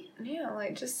 buddy. Yeah,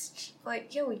 like, just...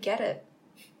 Like, yeah, we get it.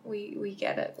 We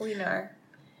get it. We know.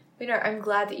 You know, I'm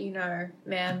glad that you know,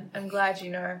 man. I'm glad you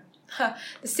know.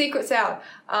 The secret's out.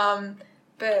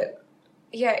 But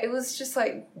yeah, it was just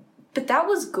like, but that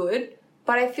was good.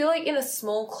 But I feel like in a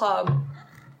small club,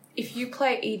 if you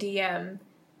play EDM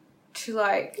to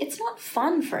like... It's not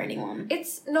fun for anyone.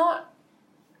 It's not...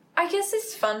 I guess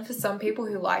it's fun for some people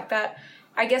who like that.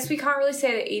 I guess we can't really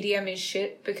say that EDM is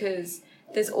shit because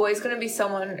there's always going to be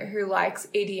someone who likes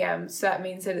EDM, so that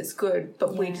means that it's good,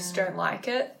 but we just don't like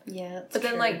it. Yeah, that's But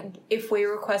then, true. like, if we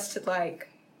requested, like...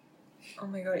 Oh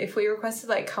my god, if we requested,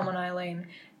 like, Come On Eileen,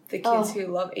 the kids who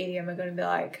love EDM are going to be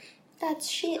like... That's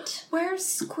shit. Where's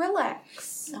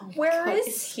Skrillex? Oh my Where God,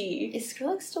 is he? Is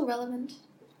Skrillex still relevant?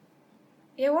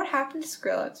 Yeah, what happened to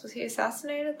Skrillex? Was he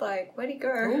assassinated? Like, where'd he go?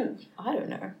 Ooh, I don't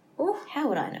know. Ooh. How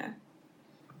would I know?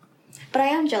 But I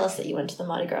am jealous that you went to the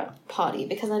Mardi Gras party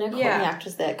because I know Courtney Act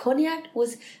was there. Courtney Act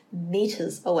was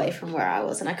meters away from where I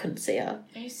was and I couldn't see her.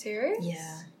 Are you serious?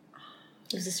 Yeah.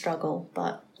 It was a struggle,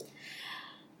 but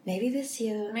maybe this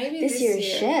year. Maybe this year is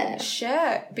Cher.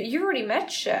 Cher. But you already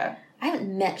met Cher. I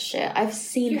haven't met Cher. I've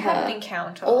seen You her. had an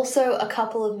encounter. Also a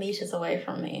couple of meters away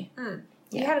from me. You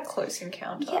Yeah. had a close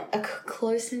encounter. Yeah,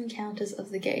 close encounters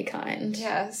of the gay kind.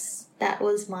 Yes. That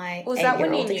was my Was that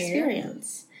when you 8-year-old knew?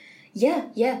 experience.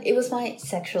 Yeah. It was my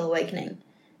sexual awakening.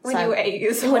 When you were 8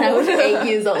 years old. When I was 8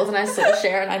 years old and I saw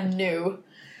Cher and I knew.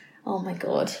 Oh my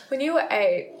god. When you were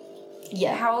 8,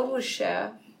 Yeah. how old was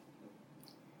Cher?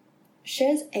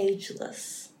 Cher's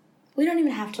ageless. We don't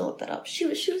even have to look that up. She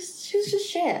was just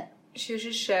Cher. She was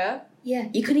just Cher? Yeah.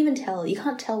 You couldn't even tell. You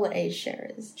can't tell what age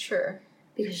Cher is. True.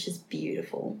 Because she's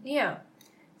beautiful. Yeah.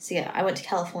 So yeah, I went to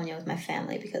California with my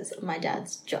family because of my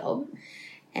dad's job.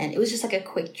 And it was just like a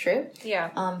quick trip. Yeah.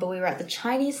 But we were at the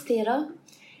Chinese theatre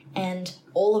and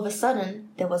all of a sudden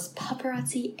there was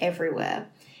paparazzi everywhere.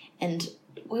 And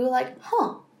we were like,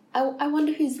 I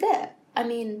wonder who's there. I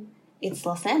mean, it's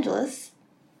Los Angeles.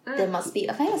 There must be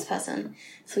a famous person.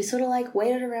 So we sort of like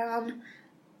waited around,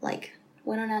 like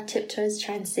went on our tiptoes to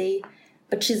try and see.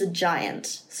 But she's a giant,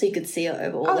 so you could see her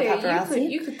over all the paparazzi.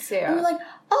 You could see her. And we were like,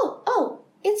 oh,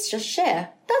 it's just Cher.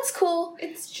 That's cool.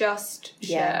 It's just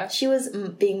Cher. Yeah, she was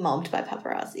being mobbed by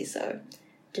paparazzi, so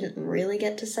didn't really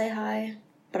get to say hi.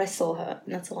 But I saw her,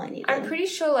 and that's all I needed. I'm pretty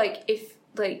sure, like, if,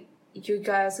 like, you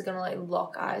guys are gonna, like,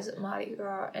 lock eyes at Mardi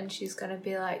Gras, and she's gonna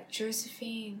be like,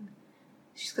 Josephine.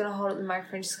 She's gonna hold up the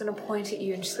microphone, she's gonna point at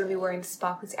you, and she's gonna be wearing the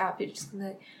sparkles outfit, just gonna be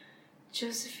like,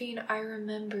 Josephine, I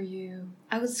remember you.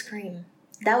 I would scream.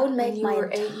 That would make my were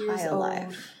 8 years entire old.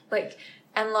 life. Like,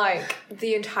 and, like,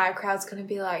 the entire crowd's gonna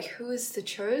be like, who is the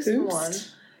chosen one?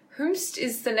 Whomst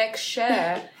is the next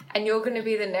Cher, and you're gonna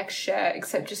be the next Cher,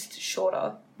 except just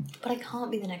shorter. But I can't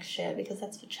be the next Cher because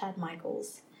that's for Chad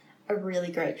Michaels, a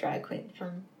really great drag queen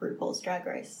from RuPaul's Drag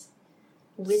Race.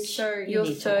 Which So you you're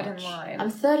need to third in watch. line. I'm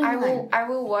third in line. I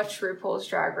will watch RuPaul's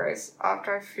Drag Race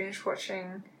after I finish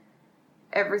watching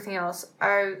everything else.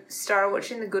 I started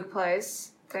watching The Good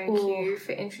Place. Thank you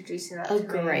for introducing that to A me.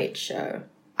 great show.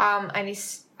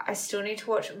 I still need to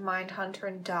watch Mindhunter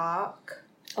and Dark.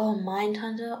 Oh,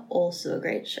 Mindhunter, also a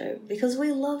great show because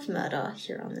we love murder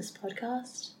here on this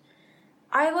podcast.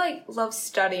 I, like, love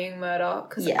studying murder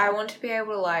because Yeah. I want to be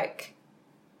able to, like,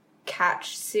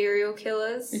 catch serial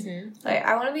killers. Mm-hmm. Like,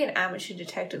 I want to be an amateur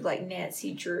detective like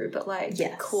Nancy Drew, but, like,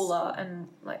 Yes. cooler and,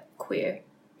 like, queer.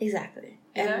 Exactly.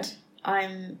 You know? And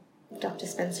I'm Dr.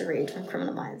 Spencer Reid from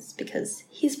Criminal Minds because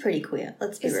he's pretty queer,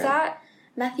 let's be Is real. that...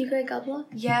 Matthew Gray Gubler?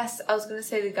 Yes, I was going to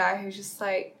say the guy who just,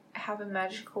 like, have a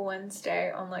magical Wednesday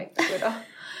on, like, Twitter. Have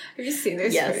you seen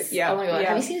this? Yes. Yeah. Oh my god. Yeah.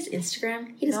 Have you seen his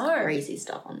Instagram? He does No. crazy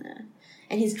stuff on there.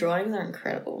 And his drawings are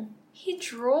incredible. He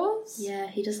draws? Yeah,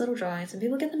 he does little drawings and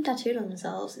people get them tattooed on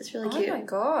themselves. It's really cute. Oh my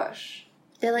gosh.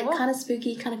 They're like What? kind of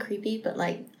spooky, kind of creepy, but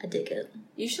like I dig it.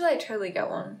 You should, like, totally get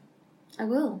one. I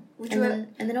will. Would and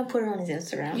you... then I'll put it on his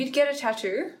Instagram. You'd get a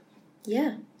tattoo?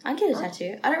 Yeah, I'd get a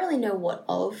tattoo. I don't really know what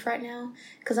of right now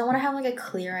because I want to have like a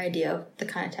clear idea of the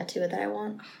kind of tattoo that I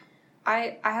want.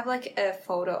 I have, like, a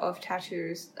folder of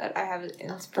tattoos that I have as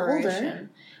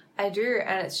inspiration. I do,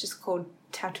 and it's just called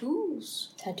Tattoos.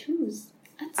 Tattoos.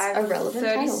 That's I a have relevant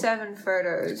title. 37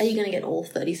 photos. Are you going to get all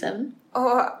 37?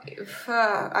 Oh,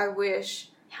 I wish.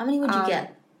 How many would you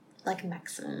get? Like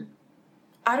maximum?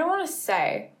 I don't want to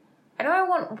say. I know I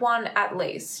want one at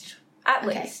least. At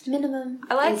least. Minimum.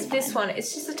 I like is this fine. one.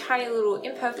 It's just a tiny little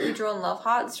imperfectly drawn love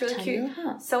heart. It's really Tiny cute. little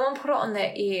heart. Someone put it on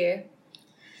their ear.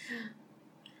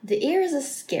 The ear is a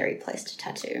scary place to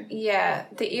tattoo. Yeah,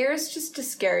 the ear is just a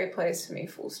scary place for me,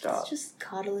 full stop. It's just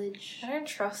cartilage. I don't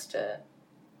trust it.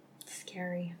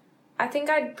 Scary. I think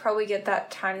I'd probably get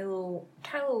that tiny little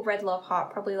red love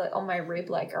heart probably like on my rib,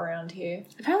 like around here.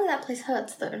 Apparently that place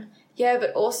hurts though. Yeah,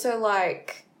 but also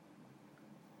like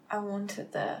I want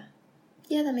it there.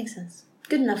 Yeah, that makes sense.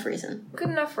 Good enough reason. Good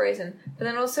enough reason. But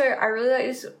then also, I really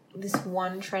like this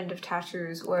one trend of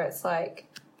tattoos where it's like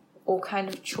all kind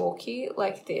of chalky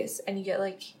like this, and you get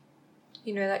like,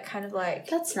 you know, that kind of like...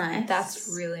 That's nice.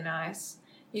 That's really nice.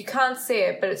 You can't see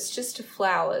it, but it's just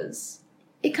flowers.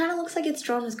 It kind of looks like it's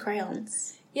drawn with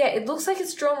crayons. Yeah, it looks like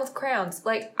it's drawn with crayons.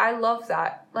 Like, I love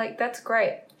that. Like, that's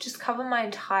great. Just cover my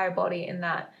entire body in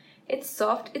that. It's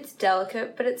soft, it's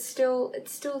delicate, but it's still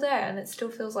there, and it still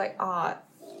feels like art.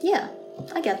 Yeah,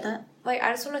 I get that. Like,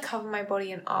 I just want to cover my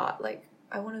body in art. Like,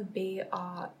 I want to be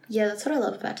art. Yeah, that's what I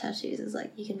love about tattoos, is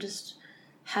like you can just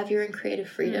have your own creative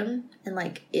freedom, and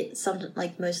like most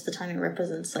of the time it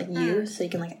represents like you, so you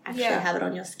can like actually have it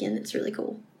on your skin. It's really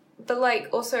cool. But like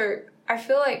also, I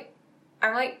feel like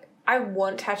I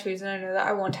want tattoos, and I know that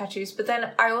I want tattoos, but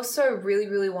then I also really,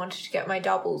 really wanted to get my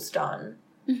doubles done.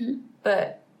 Mm-hmm.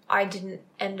 But I didn't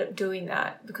end up doing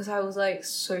that because I was like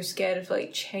so scared of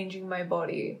like changing my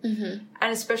body. Mm-hmm.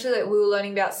 And especially like we were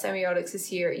learning about semiotics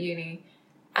this year at uni,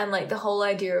 and like the whole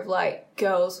idea of like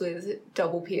girls with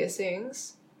double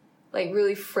piercings like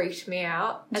really freaked me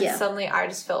out, and suddenly I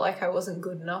just felt like I wasn't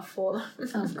good enough for them.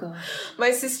 Oh god.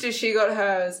 My sister, she got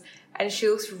hers and she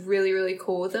looks really, really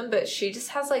cool with them, but she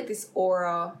just has like this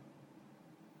aura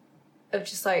of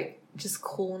just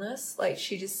coolness. Like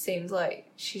she just seems like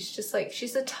she's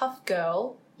a tough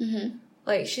girl. Mm-hmm.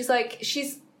 Like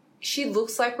she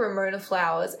looks like Ramona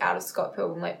Flowers out of Scott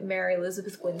Pilgrim, like Mary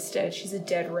Elizabeth Winstead. She's a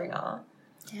dead ringer.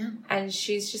 Yeah. And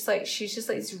she's just like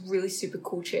this really super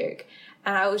cool chick.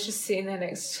 And I was just sitting there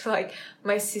next to like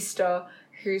my sister,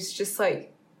 who's just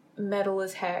like metal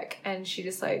as heck, and she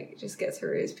just gets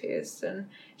her ears pierced, and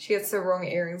she gets the wrong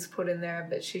earrings put in there,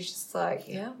 but she's just like,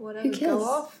 yeah, whatever, go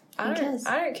off. I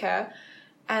don't care.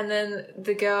 And then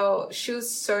the girl, she was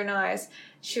so nice.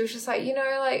 She was just like, you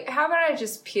know, like, how about I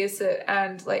just pierce it,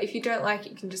 and like if you don't like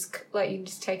it, you can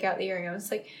just take out the earring. I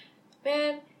was like,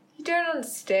 man, you don't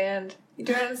understand.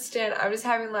 I'm just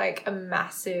having like a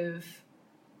massive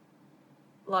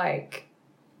like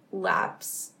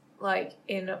lapse like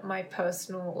in my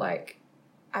personal, like,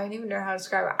 I don't even know how to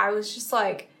describe it. I was just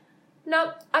like,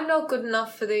 nope, I'm not good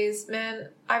enough for these, man.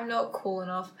 I'm not cool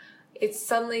enough. It's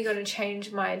suddenly going to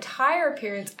change my entire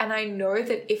appearance, and I know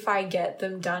that if I get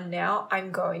them done now,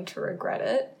 I'm going to regret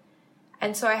it.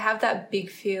 And so I have that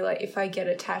big fear, like, if I get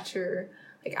a tattoo,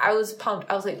 like, I was pumped.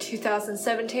 I was like,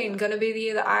 2017, gonna be the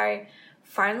year that I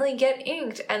finally get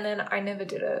inked, and then I never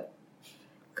did it.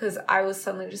 Because I was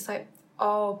suddenly just like,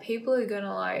 oh, people are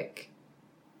gonna, like,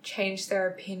 change their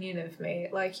opinion of me,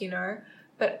 like, you know?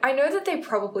 But I know that they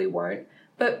probably won't,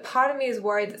 but part of me is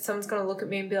worried that someone's gonna look at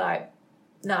me and be like,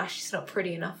 nah, she's not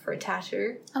pretty enough for a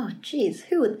tattoo. Oh, jeez,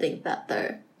 who would think that,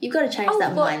 though? You've got to change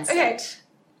that mindset. Okay.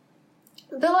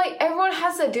 But, like, everyone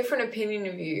has a different opinion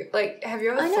of you. Like, have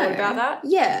you ever thought about that?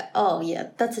 Yeah. Oh, yeah.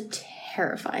 That's a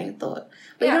terrifying thought.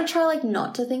 But you got to try, like,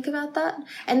 not to think about that.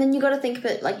 And then you got to think of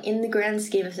it, like, in the grand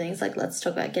scheme of things, like, let's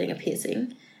talk about getting a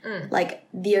piercing. Like,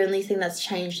 the only thing that's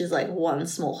changed is, like, one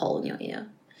small hole in your ear.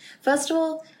 First of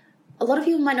all, a lot of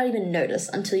people might not even notice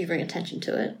until you bring attention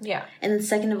to it. Yeah. And then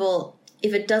second of all,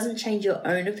 if it doesn't change your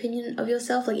own opinion of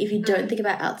yourself, like, if you don't think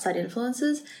about outside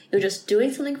influences, you're just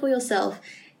doing something for yourself,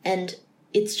 and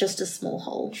it's just a small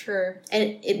hole. True.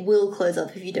 And it will close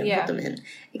up if you don't put them in.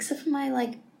 Except for my,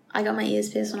 like, I got my ears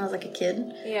pierced when I was, like, a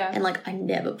kid. Yeah. And, like, I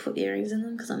never put earrings in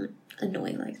them because I'm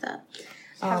annoying like that.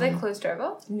 Have they closed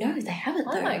over? No, they haven't,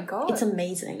 though. Oh, my God. It's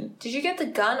amazing. Did you get the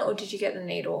gun or did you get the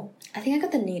needle? I think I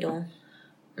got the needle.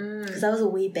 Because I was a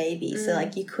wee baby, so,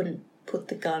 like, you couldn't put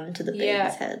the gun to the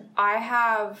baby's head.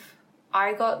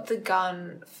 I got the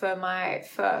gun for my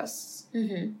first,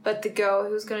 but the girl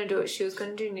who was going to do it, she was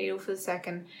going to do needle for the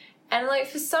second. And, like,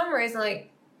 for some reason, like,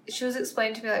 she was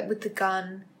explaining to me, like, with the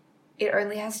gun, it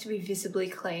only has to be visibly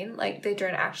clean. Like, they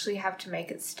don't actually have to make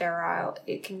it sterile.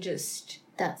 It can just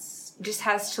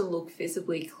has to look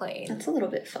visibly clean. That's a little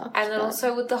bit fucked. And then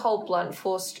also with the whole blunt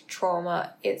force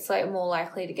trauma, it's, like, more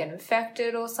likely to get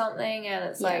infected or something, and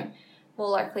it's, like, more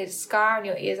likely to scar, and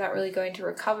your ears aren't really going to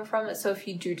recover from it. So if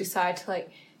you do decide to, like,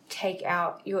 take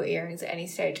out your earrings at any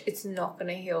stage, it's not going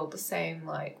to heal the same,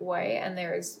 like, way, and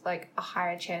there is, like, a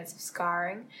higher chance of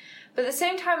scarring. But at the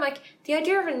same time, like, the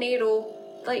idea of a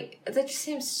needle, like, there just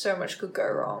seems so much could go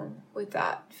wrong with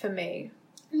that for me.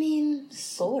 I mean,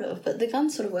 sort of, but the gun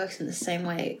sort of works in the same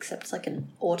way, except it's like an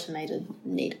automated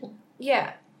needle.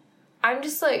 Yeah. I'm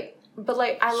just, like, but,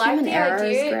 like, I like Human the error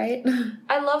idea. Is great.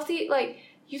 I love the, like,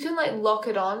 you can, like, lock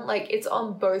it on, like, it's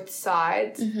on both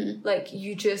sides. Like,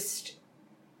 you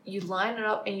line it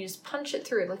up and you just punch it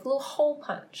through, like a little hole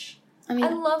punch. I mean, I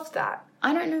love that.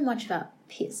 I don't know much about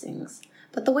piercings,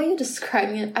 But the way you're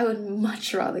describing it, I would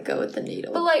much rather go with the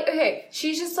needle. But, like, okay,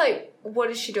 she's just, like, what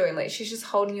is she doing? Like, she's just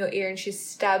holding your ear and she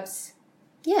stabs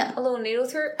yeah. a little needle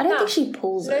through? I don't think she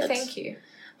pulls it. No, thank you.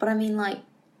 But I mean, like,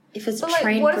 if it's But, like,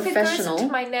 trained what if it professional... goes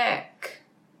into my neck?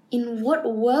 In what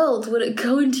world would it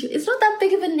go into? It's not that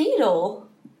big of a needle.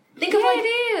 Think of, like... it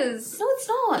is. No, it's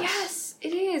not. Yes,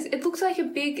 it is. It looks like a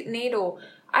big needle.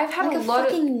 I've had like a a lot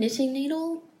fucking knitting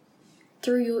needle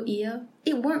through your ear.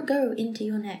 It won't go into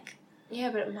your neck. Yeah,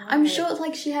 but it might. I'm sure,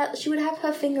 like, she would have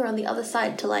her finger on the other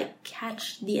side to, like,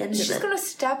 catch the end of it. She's gonna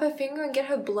stab her finger and get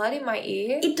her blood in my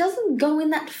ear? It doesn't go in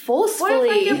that forcefully.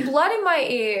 What if I get blood in my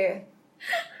ear?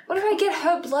 What if I get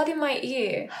her blood in my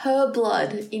ear? Her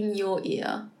blood in your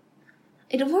ear.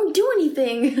 It won't do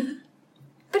anything.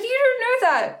 But you don't know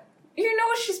that. You know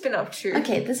what she's been up to.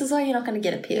 Okay, this is why you're not going to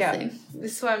get a piercing. Yeah,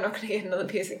 this is why I'm not going to get another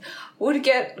piercing. Would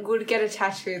get a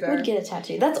tattoo, though. Would get a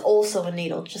tattoo. That's also a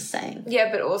needle, just saying. Yeah,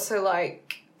 but also,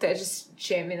 like, they're just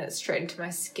jamming it straight into my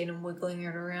skin and wiggling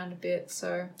it around a bit,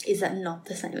 so... Is that not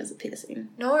the same as a piercing?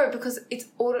 No, because it's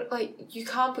you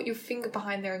can't put your finger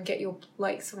behind there and get your,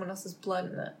 like, someone else's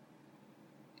blood in it.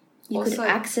 You Also, could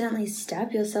accidentally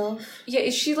stab yourself. Yeah,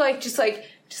 is she, like, just like,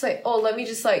 oh, let me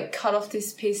just, like, cut off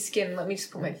this piece of skin, let me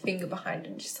just put my finger behind it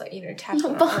and just, like, you know, tap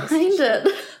Not on behind it.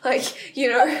 Like,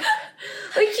 you know,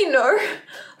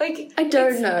 like, I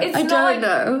don't know. I don't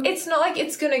know. It's not like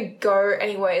it's gonna go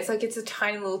anywhere. It's like, it's a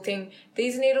tiny little thing.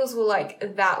 These needles were,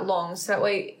 like, that long, so that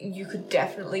way you could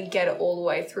definitely get it all the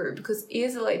way through, because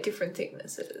ears are, like, different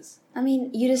thicknesses. I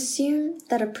mean, you'd assume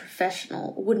that a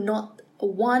professional would not,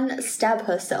 1, stab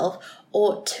herself,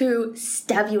 or 2,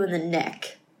 stab you in the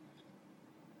neck.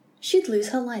 She'd lose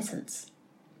her license.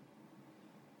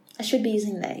 I should be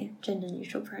using they,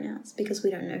 gender-neutral pronouns, because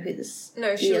we don't know who this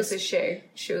No, she was a she.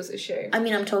 She was a she. I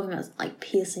mean, I'm talking about, like,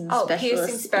 piercing piercing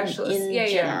specialists specialists. in Yeah,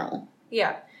 general.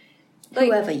 Yeah. Like,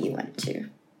 Whoever you went to.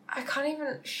 I can't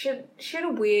even... She had a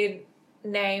weird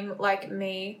name, like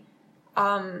me,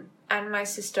 and my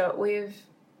sister.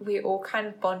 We all kind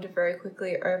of bonded very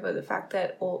quickly over the fact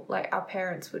that our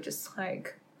parents were just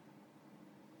like,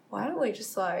 why don't we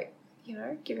just, like, you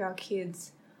know, give our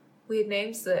kids weird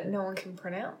names that no one can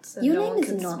pronounce and Your no name one is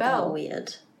can not spell. that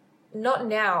weird. Not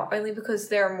now, only because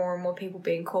there are more and more people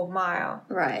being called Maya.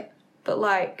 Right. But,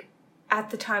 like, at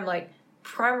the time, like,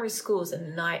 primary school is a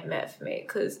nightmare for me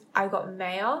because I got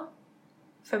Maya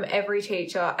from every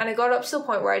teacher, and it got up to the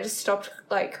point where I just stopped,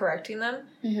 like, correcting them.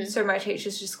 Mm-hmm. So my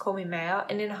teachers just call me Maya.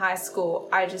 And in high school,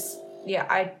 I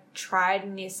tried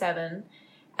in year 7.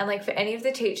 And, like, for any of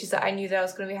the teachers that I knew that I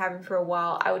was going to be having for a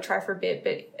while, I would try for a bit.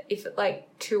 But if, like,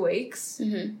 2 weeks,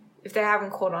 if they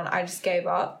haven't caught on, I just gave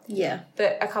up. Yeah.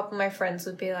 But a couple of my friends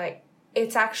would be like,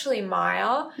 it's actually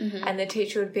Maya. And the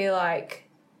teacher would be like,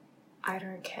 I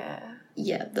don't care.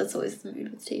 Yeah, that's always the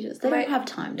mood with teachers. They don't have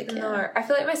time to care. No, I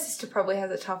feel like my sister probably has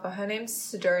it tougher. Her name's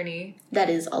Sidoni. That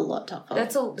is a lot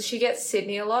tougher. She gets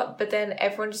Sydney a lot, but then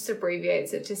everyone just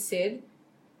abbreviates it to Sid,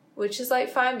 which is, like,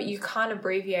 fine, but you can't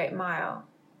abbreviate Maya.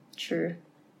 True.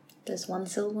 There's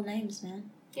 1-syllable names, man.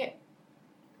 Yeah.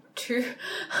 2.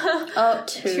 2.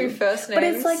 2 first names. But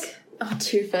it's like,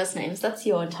 2 first names. That's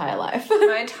your entire life.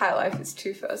 My entire life is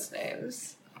 2 first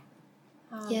names.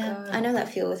 Oh, yeah, God. I know that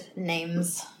feel with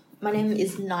names. My name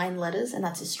is 9 letters, and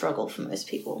that's a struggle for most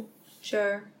people.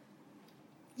 Joe.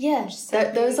 Yeah,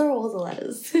 those are all the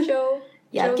letters. Joe.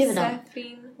 Yeah, I've given up.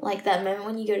 Josephine. Like that moment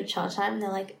when you go to chart time and they're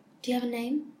like, do you have a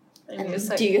name? And And you're just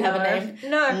like, do you have a "No." name?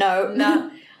 No. No. Nah.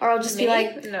 Or I'll just Me? be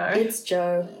like, No. it's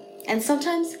Joe. And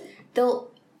sometimes they'll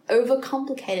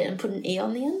overcomplicate it and put an E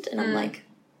on the end, and I'm like,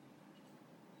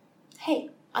 hey,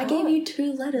 I gave you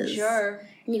 2 letters. Joe.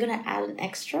 And you're going to add an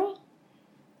extra?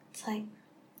 It's like,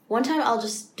 one time I'll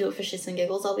just do it for shits and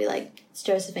giggles. I'll be like, it's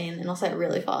Josephine, and I'll say it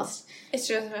really fast. It's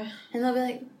Josephine. And they'll be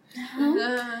like,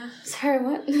 sorry,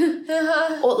 what?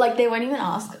 Or, like, they won't even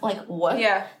ask, like, what?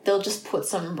 Yeah. They'll just put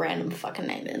some random fucking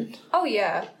name in. Oh,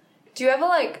 yeah. Do you ever,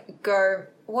 like, go...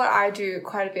 What I do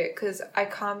quite a bit, because I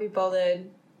can't be bothered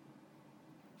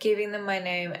giving them my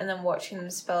name and then watching them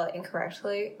spell it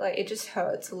incorrectly. Like, it just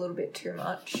hurts a little bit too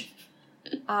much.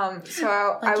 So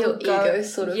I Your would go... ego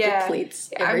sort of depletes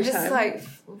every I'm just time. like,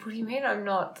 what do you mean I'm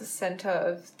not the centre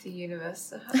of the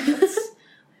universe?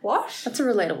 What? That's a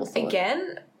relatable thought.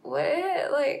 Again?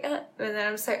 What? Like, and then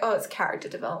I'm just like, oh, it's character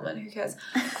development. Who cares?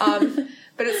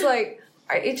 But it's like,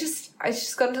 I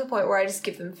just gotten to the point where I just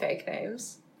give them fake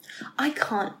names. I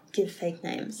can't give fake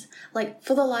names. Like,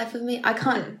 for the life of me, I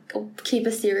can't keep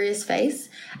a serious face.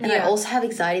 And I Yeah. also have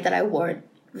anxiety that I won't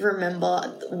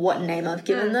remember what name I've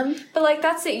given them. But, like,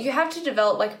 that's it. You have to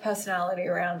develop, like, a personality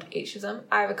around each of them.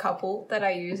 I have a couple that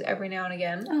I use every now and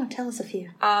again. Oh, tell us a few.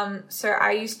 So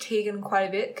I use Tegan quite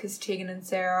a bit because Tegan and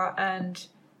Sarah and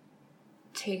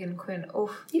Tegan Quinn.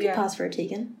 Oof. You could pass for a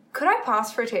Tegan. Could I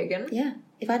pass for a Tegan? Yeah.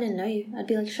 If I didn't know you, I'd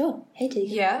be like, sure. Hey, Tegan.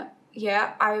 Yeah.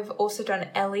 Yeah, I've also done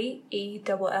Ellie, Ellie,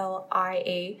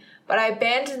 but I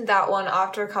abandoned that one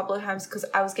after a couple of times because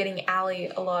I was getting Allie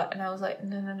a lot, and I was like,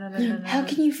 no. How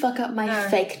can you fuck up my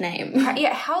fake name?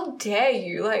 Yeah, how dare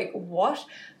you? Like, what?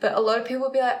 But a lot of people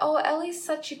would be like, oh, Ellie's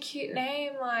such a cute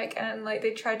name, like, and, like,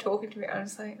 they tried talking to me, I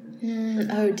was like...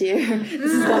 oh, dear.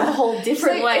 This has gone a whole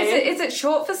different way. Is it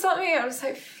short for something? I was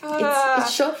like, fuck.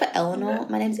 It's short for Eleanor.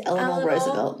 My name's Eleanor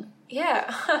Roosevelt.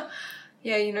 Yeah.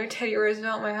 Yeah, you know Teddy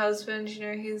Roosevelt, my husband, you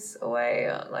know, he's away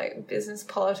on, like, business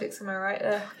politics, am I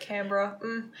right? Canberra.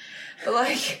 But,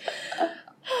 like,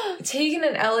 Tegan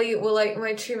and Ellie were, like,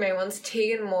 my two main ones.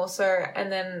 Tegan more so,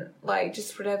 and then, like,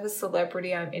 just whatever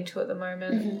celebrity I'm into at the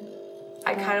moment.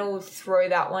 I kind of will throw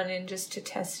that one in just to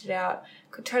test it out.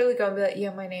 Could totally go and be like,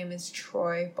 yeah, my name is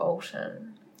Troy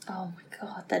Bolton. Oh, my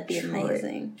God, that'd be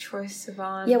amazing. Troy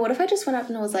Sivan. Yeah, what if I just went up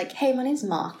and was like, hey, my name's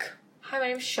Mark. Hi, my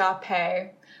name's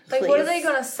Sharpay. Like, Please. what are they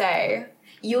going to say?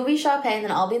 You'll be Sharpay, and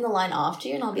then I'll be in the line after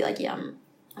you, and I'll be like, yeah,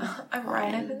 I'm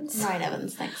Ryan Evans. Ryan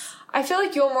Evans, thanks. I feel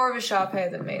like you're more of a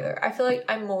Sharpay than me, though. I feel like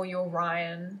I'm more your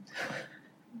Ryan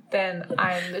than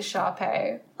I'm the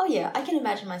Sharpay. Oh, yeah, I can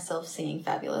imagine myself singing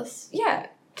Fabulous. Yeah,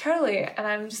 totally. And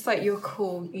I'm just like your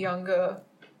cool, younger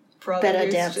brother. Better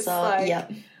who's dancer, just like,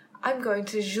 yep. I'm going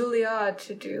to Juilliard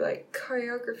to do, like,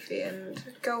 choreography and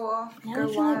go off, Now go I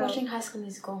feel wild. like watching High School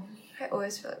Musical. I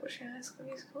always feel like watching High School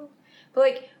Musical. But,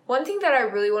 like, one thing that I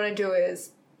really want to do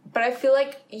is, but I feel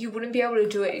like you wouldn't be able to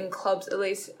do it in clubs, at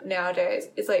least nowadays.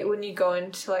 It's like when you go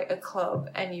into, like, a club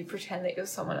and you pretend that you're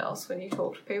someone else when you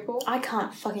talk to people. I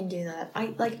can't fucking do that.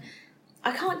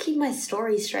 I can't keep my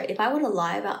story straight. If I were to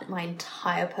lie about my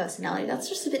entire personality, that's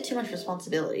just a bit too much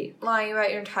responsibility. Lying about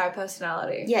your entire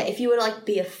personality. Yeah, if you were to, like,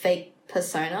 be a fake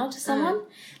persona to someone,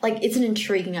 like, it's an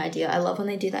intriguing idea. I love when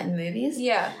they do that in movies.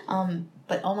 Yeah.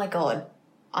 But oh my God,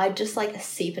 I'd just, like,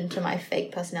 seep into my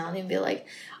fake personality and be like,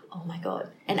 oh my God,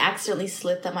 and accidentally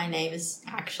slip that my name is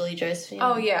actually Josephine.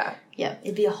 Oh, yeah. Yeah,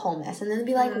 it'd be a whole mess. And then it'd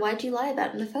be like, why'd you lie about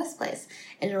it in the first place?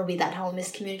 And it'll be that whole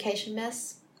miscommunication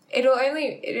mess. It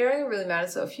only really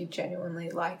matters though if you genuinely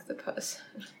like the person.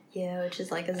 Yeah, which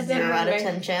is like a 0 out of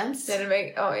 10 chance. Then it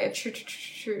make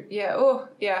true. Yeah, oh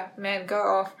yeah, man, go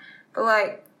off.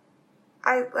 But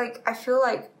I feel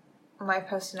like my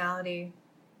personality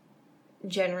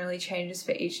generally changes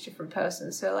for each different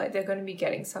person, so like they're going to be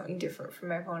getting something different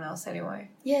from everyone else anyway.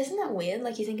 Yeah, isn't that weird?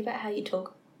 Like you think about how you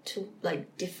talk to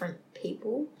like different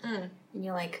people, and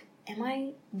you're like, am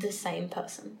I the same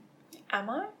person? Am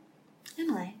I?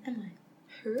 Am I?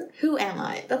 Who? Who am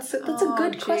I? That's a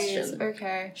good question.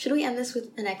 Okay. Should we end this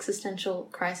with an existential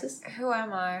crisis? Who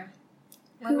am I?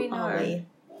 Let me know. Are we?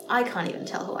 I can't even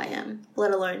tell who I am,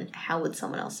 let alone how would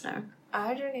someone else know.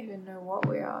 I don't even know what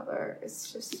we are though.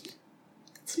 It's just...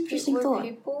 It's an interesting thought.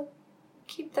 People,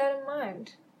 keep that in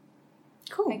mind.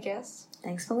 Cool. I guess.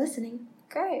 Thanks for listening.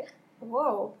 Great.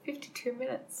 Whoa, 52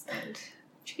 minutes. And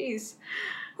jeez.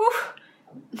 Whew.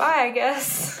 Bye, I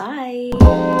guess. Bye.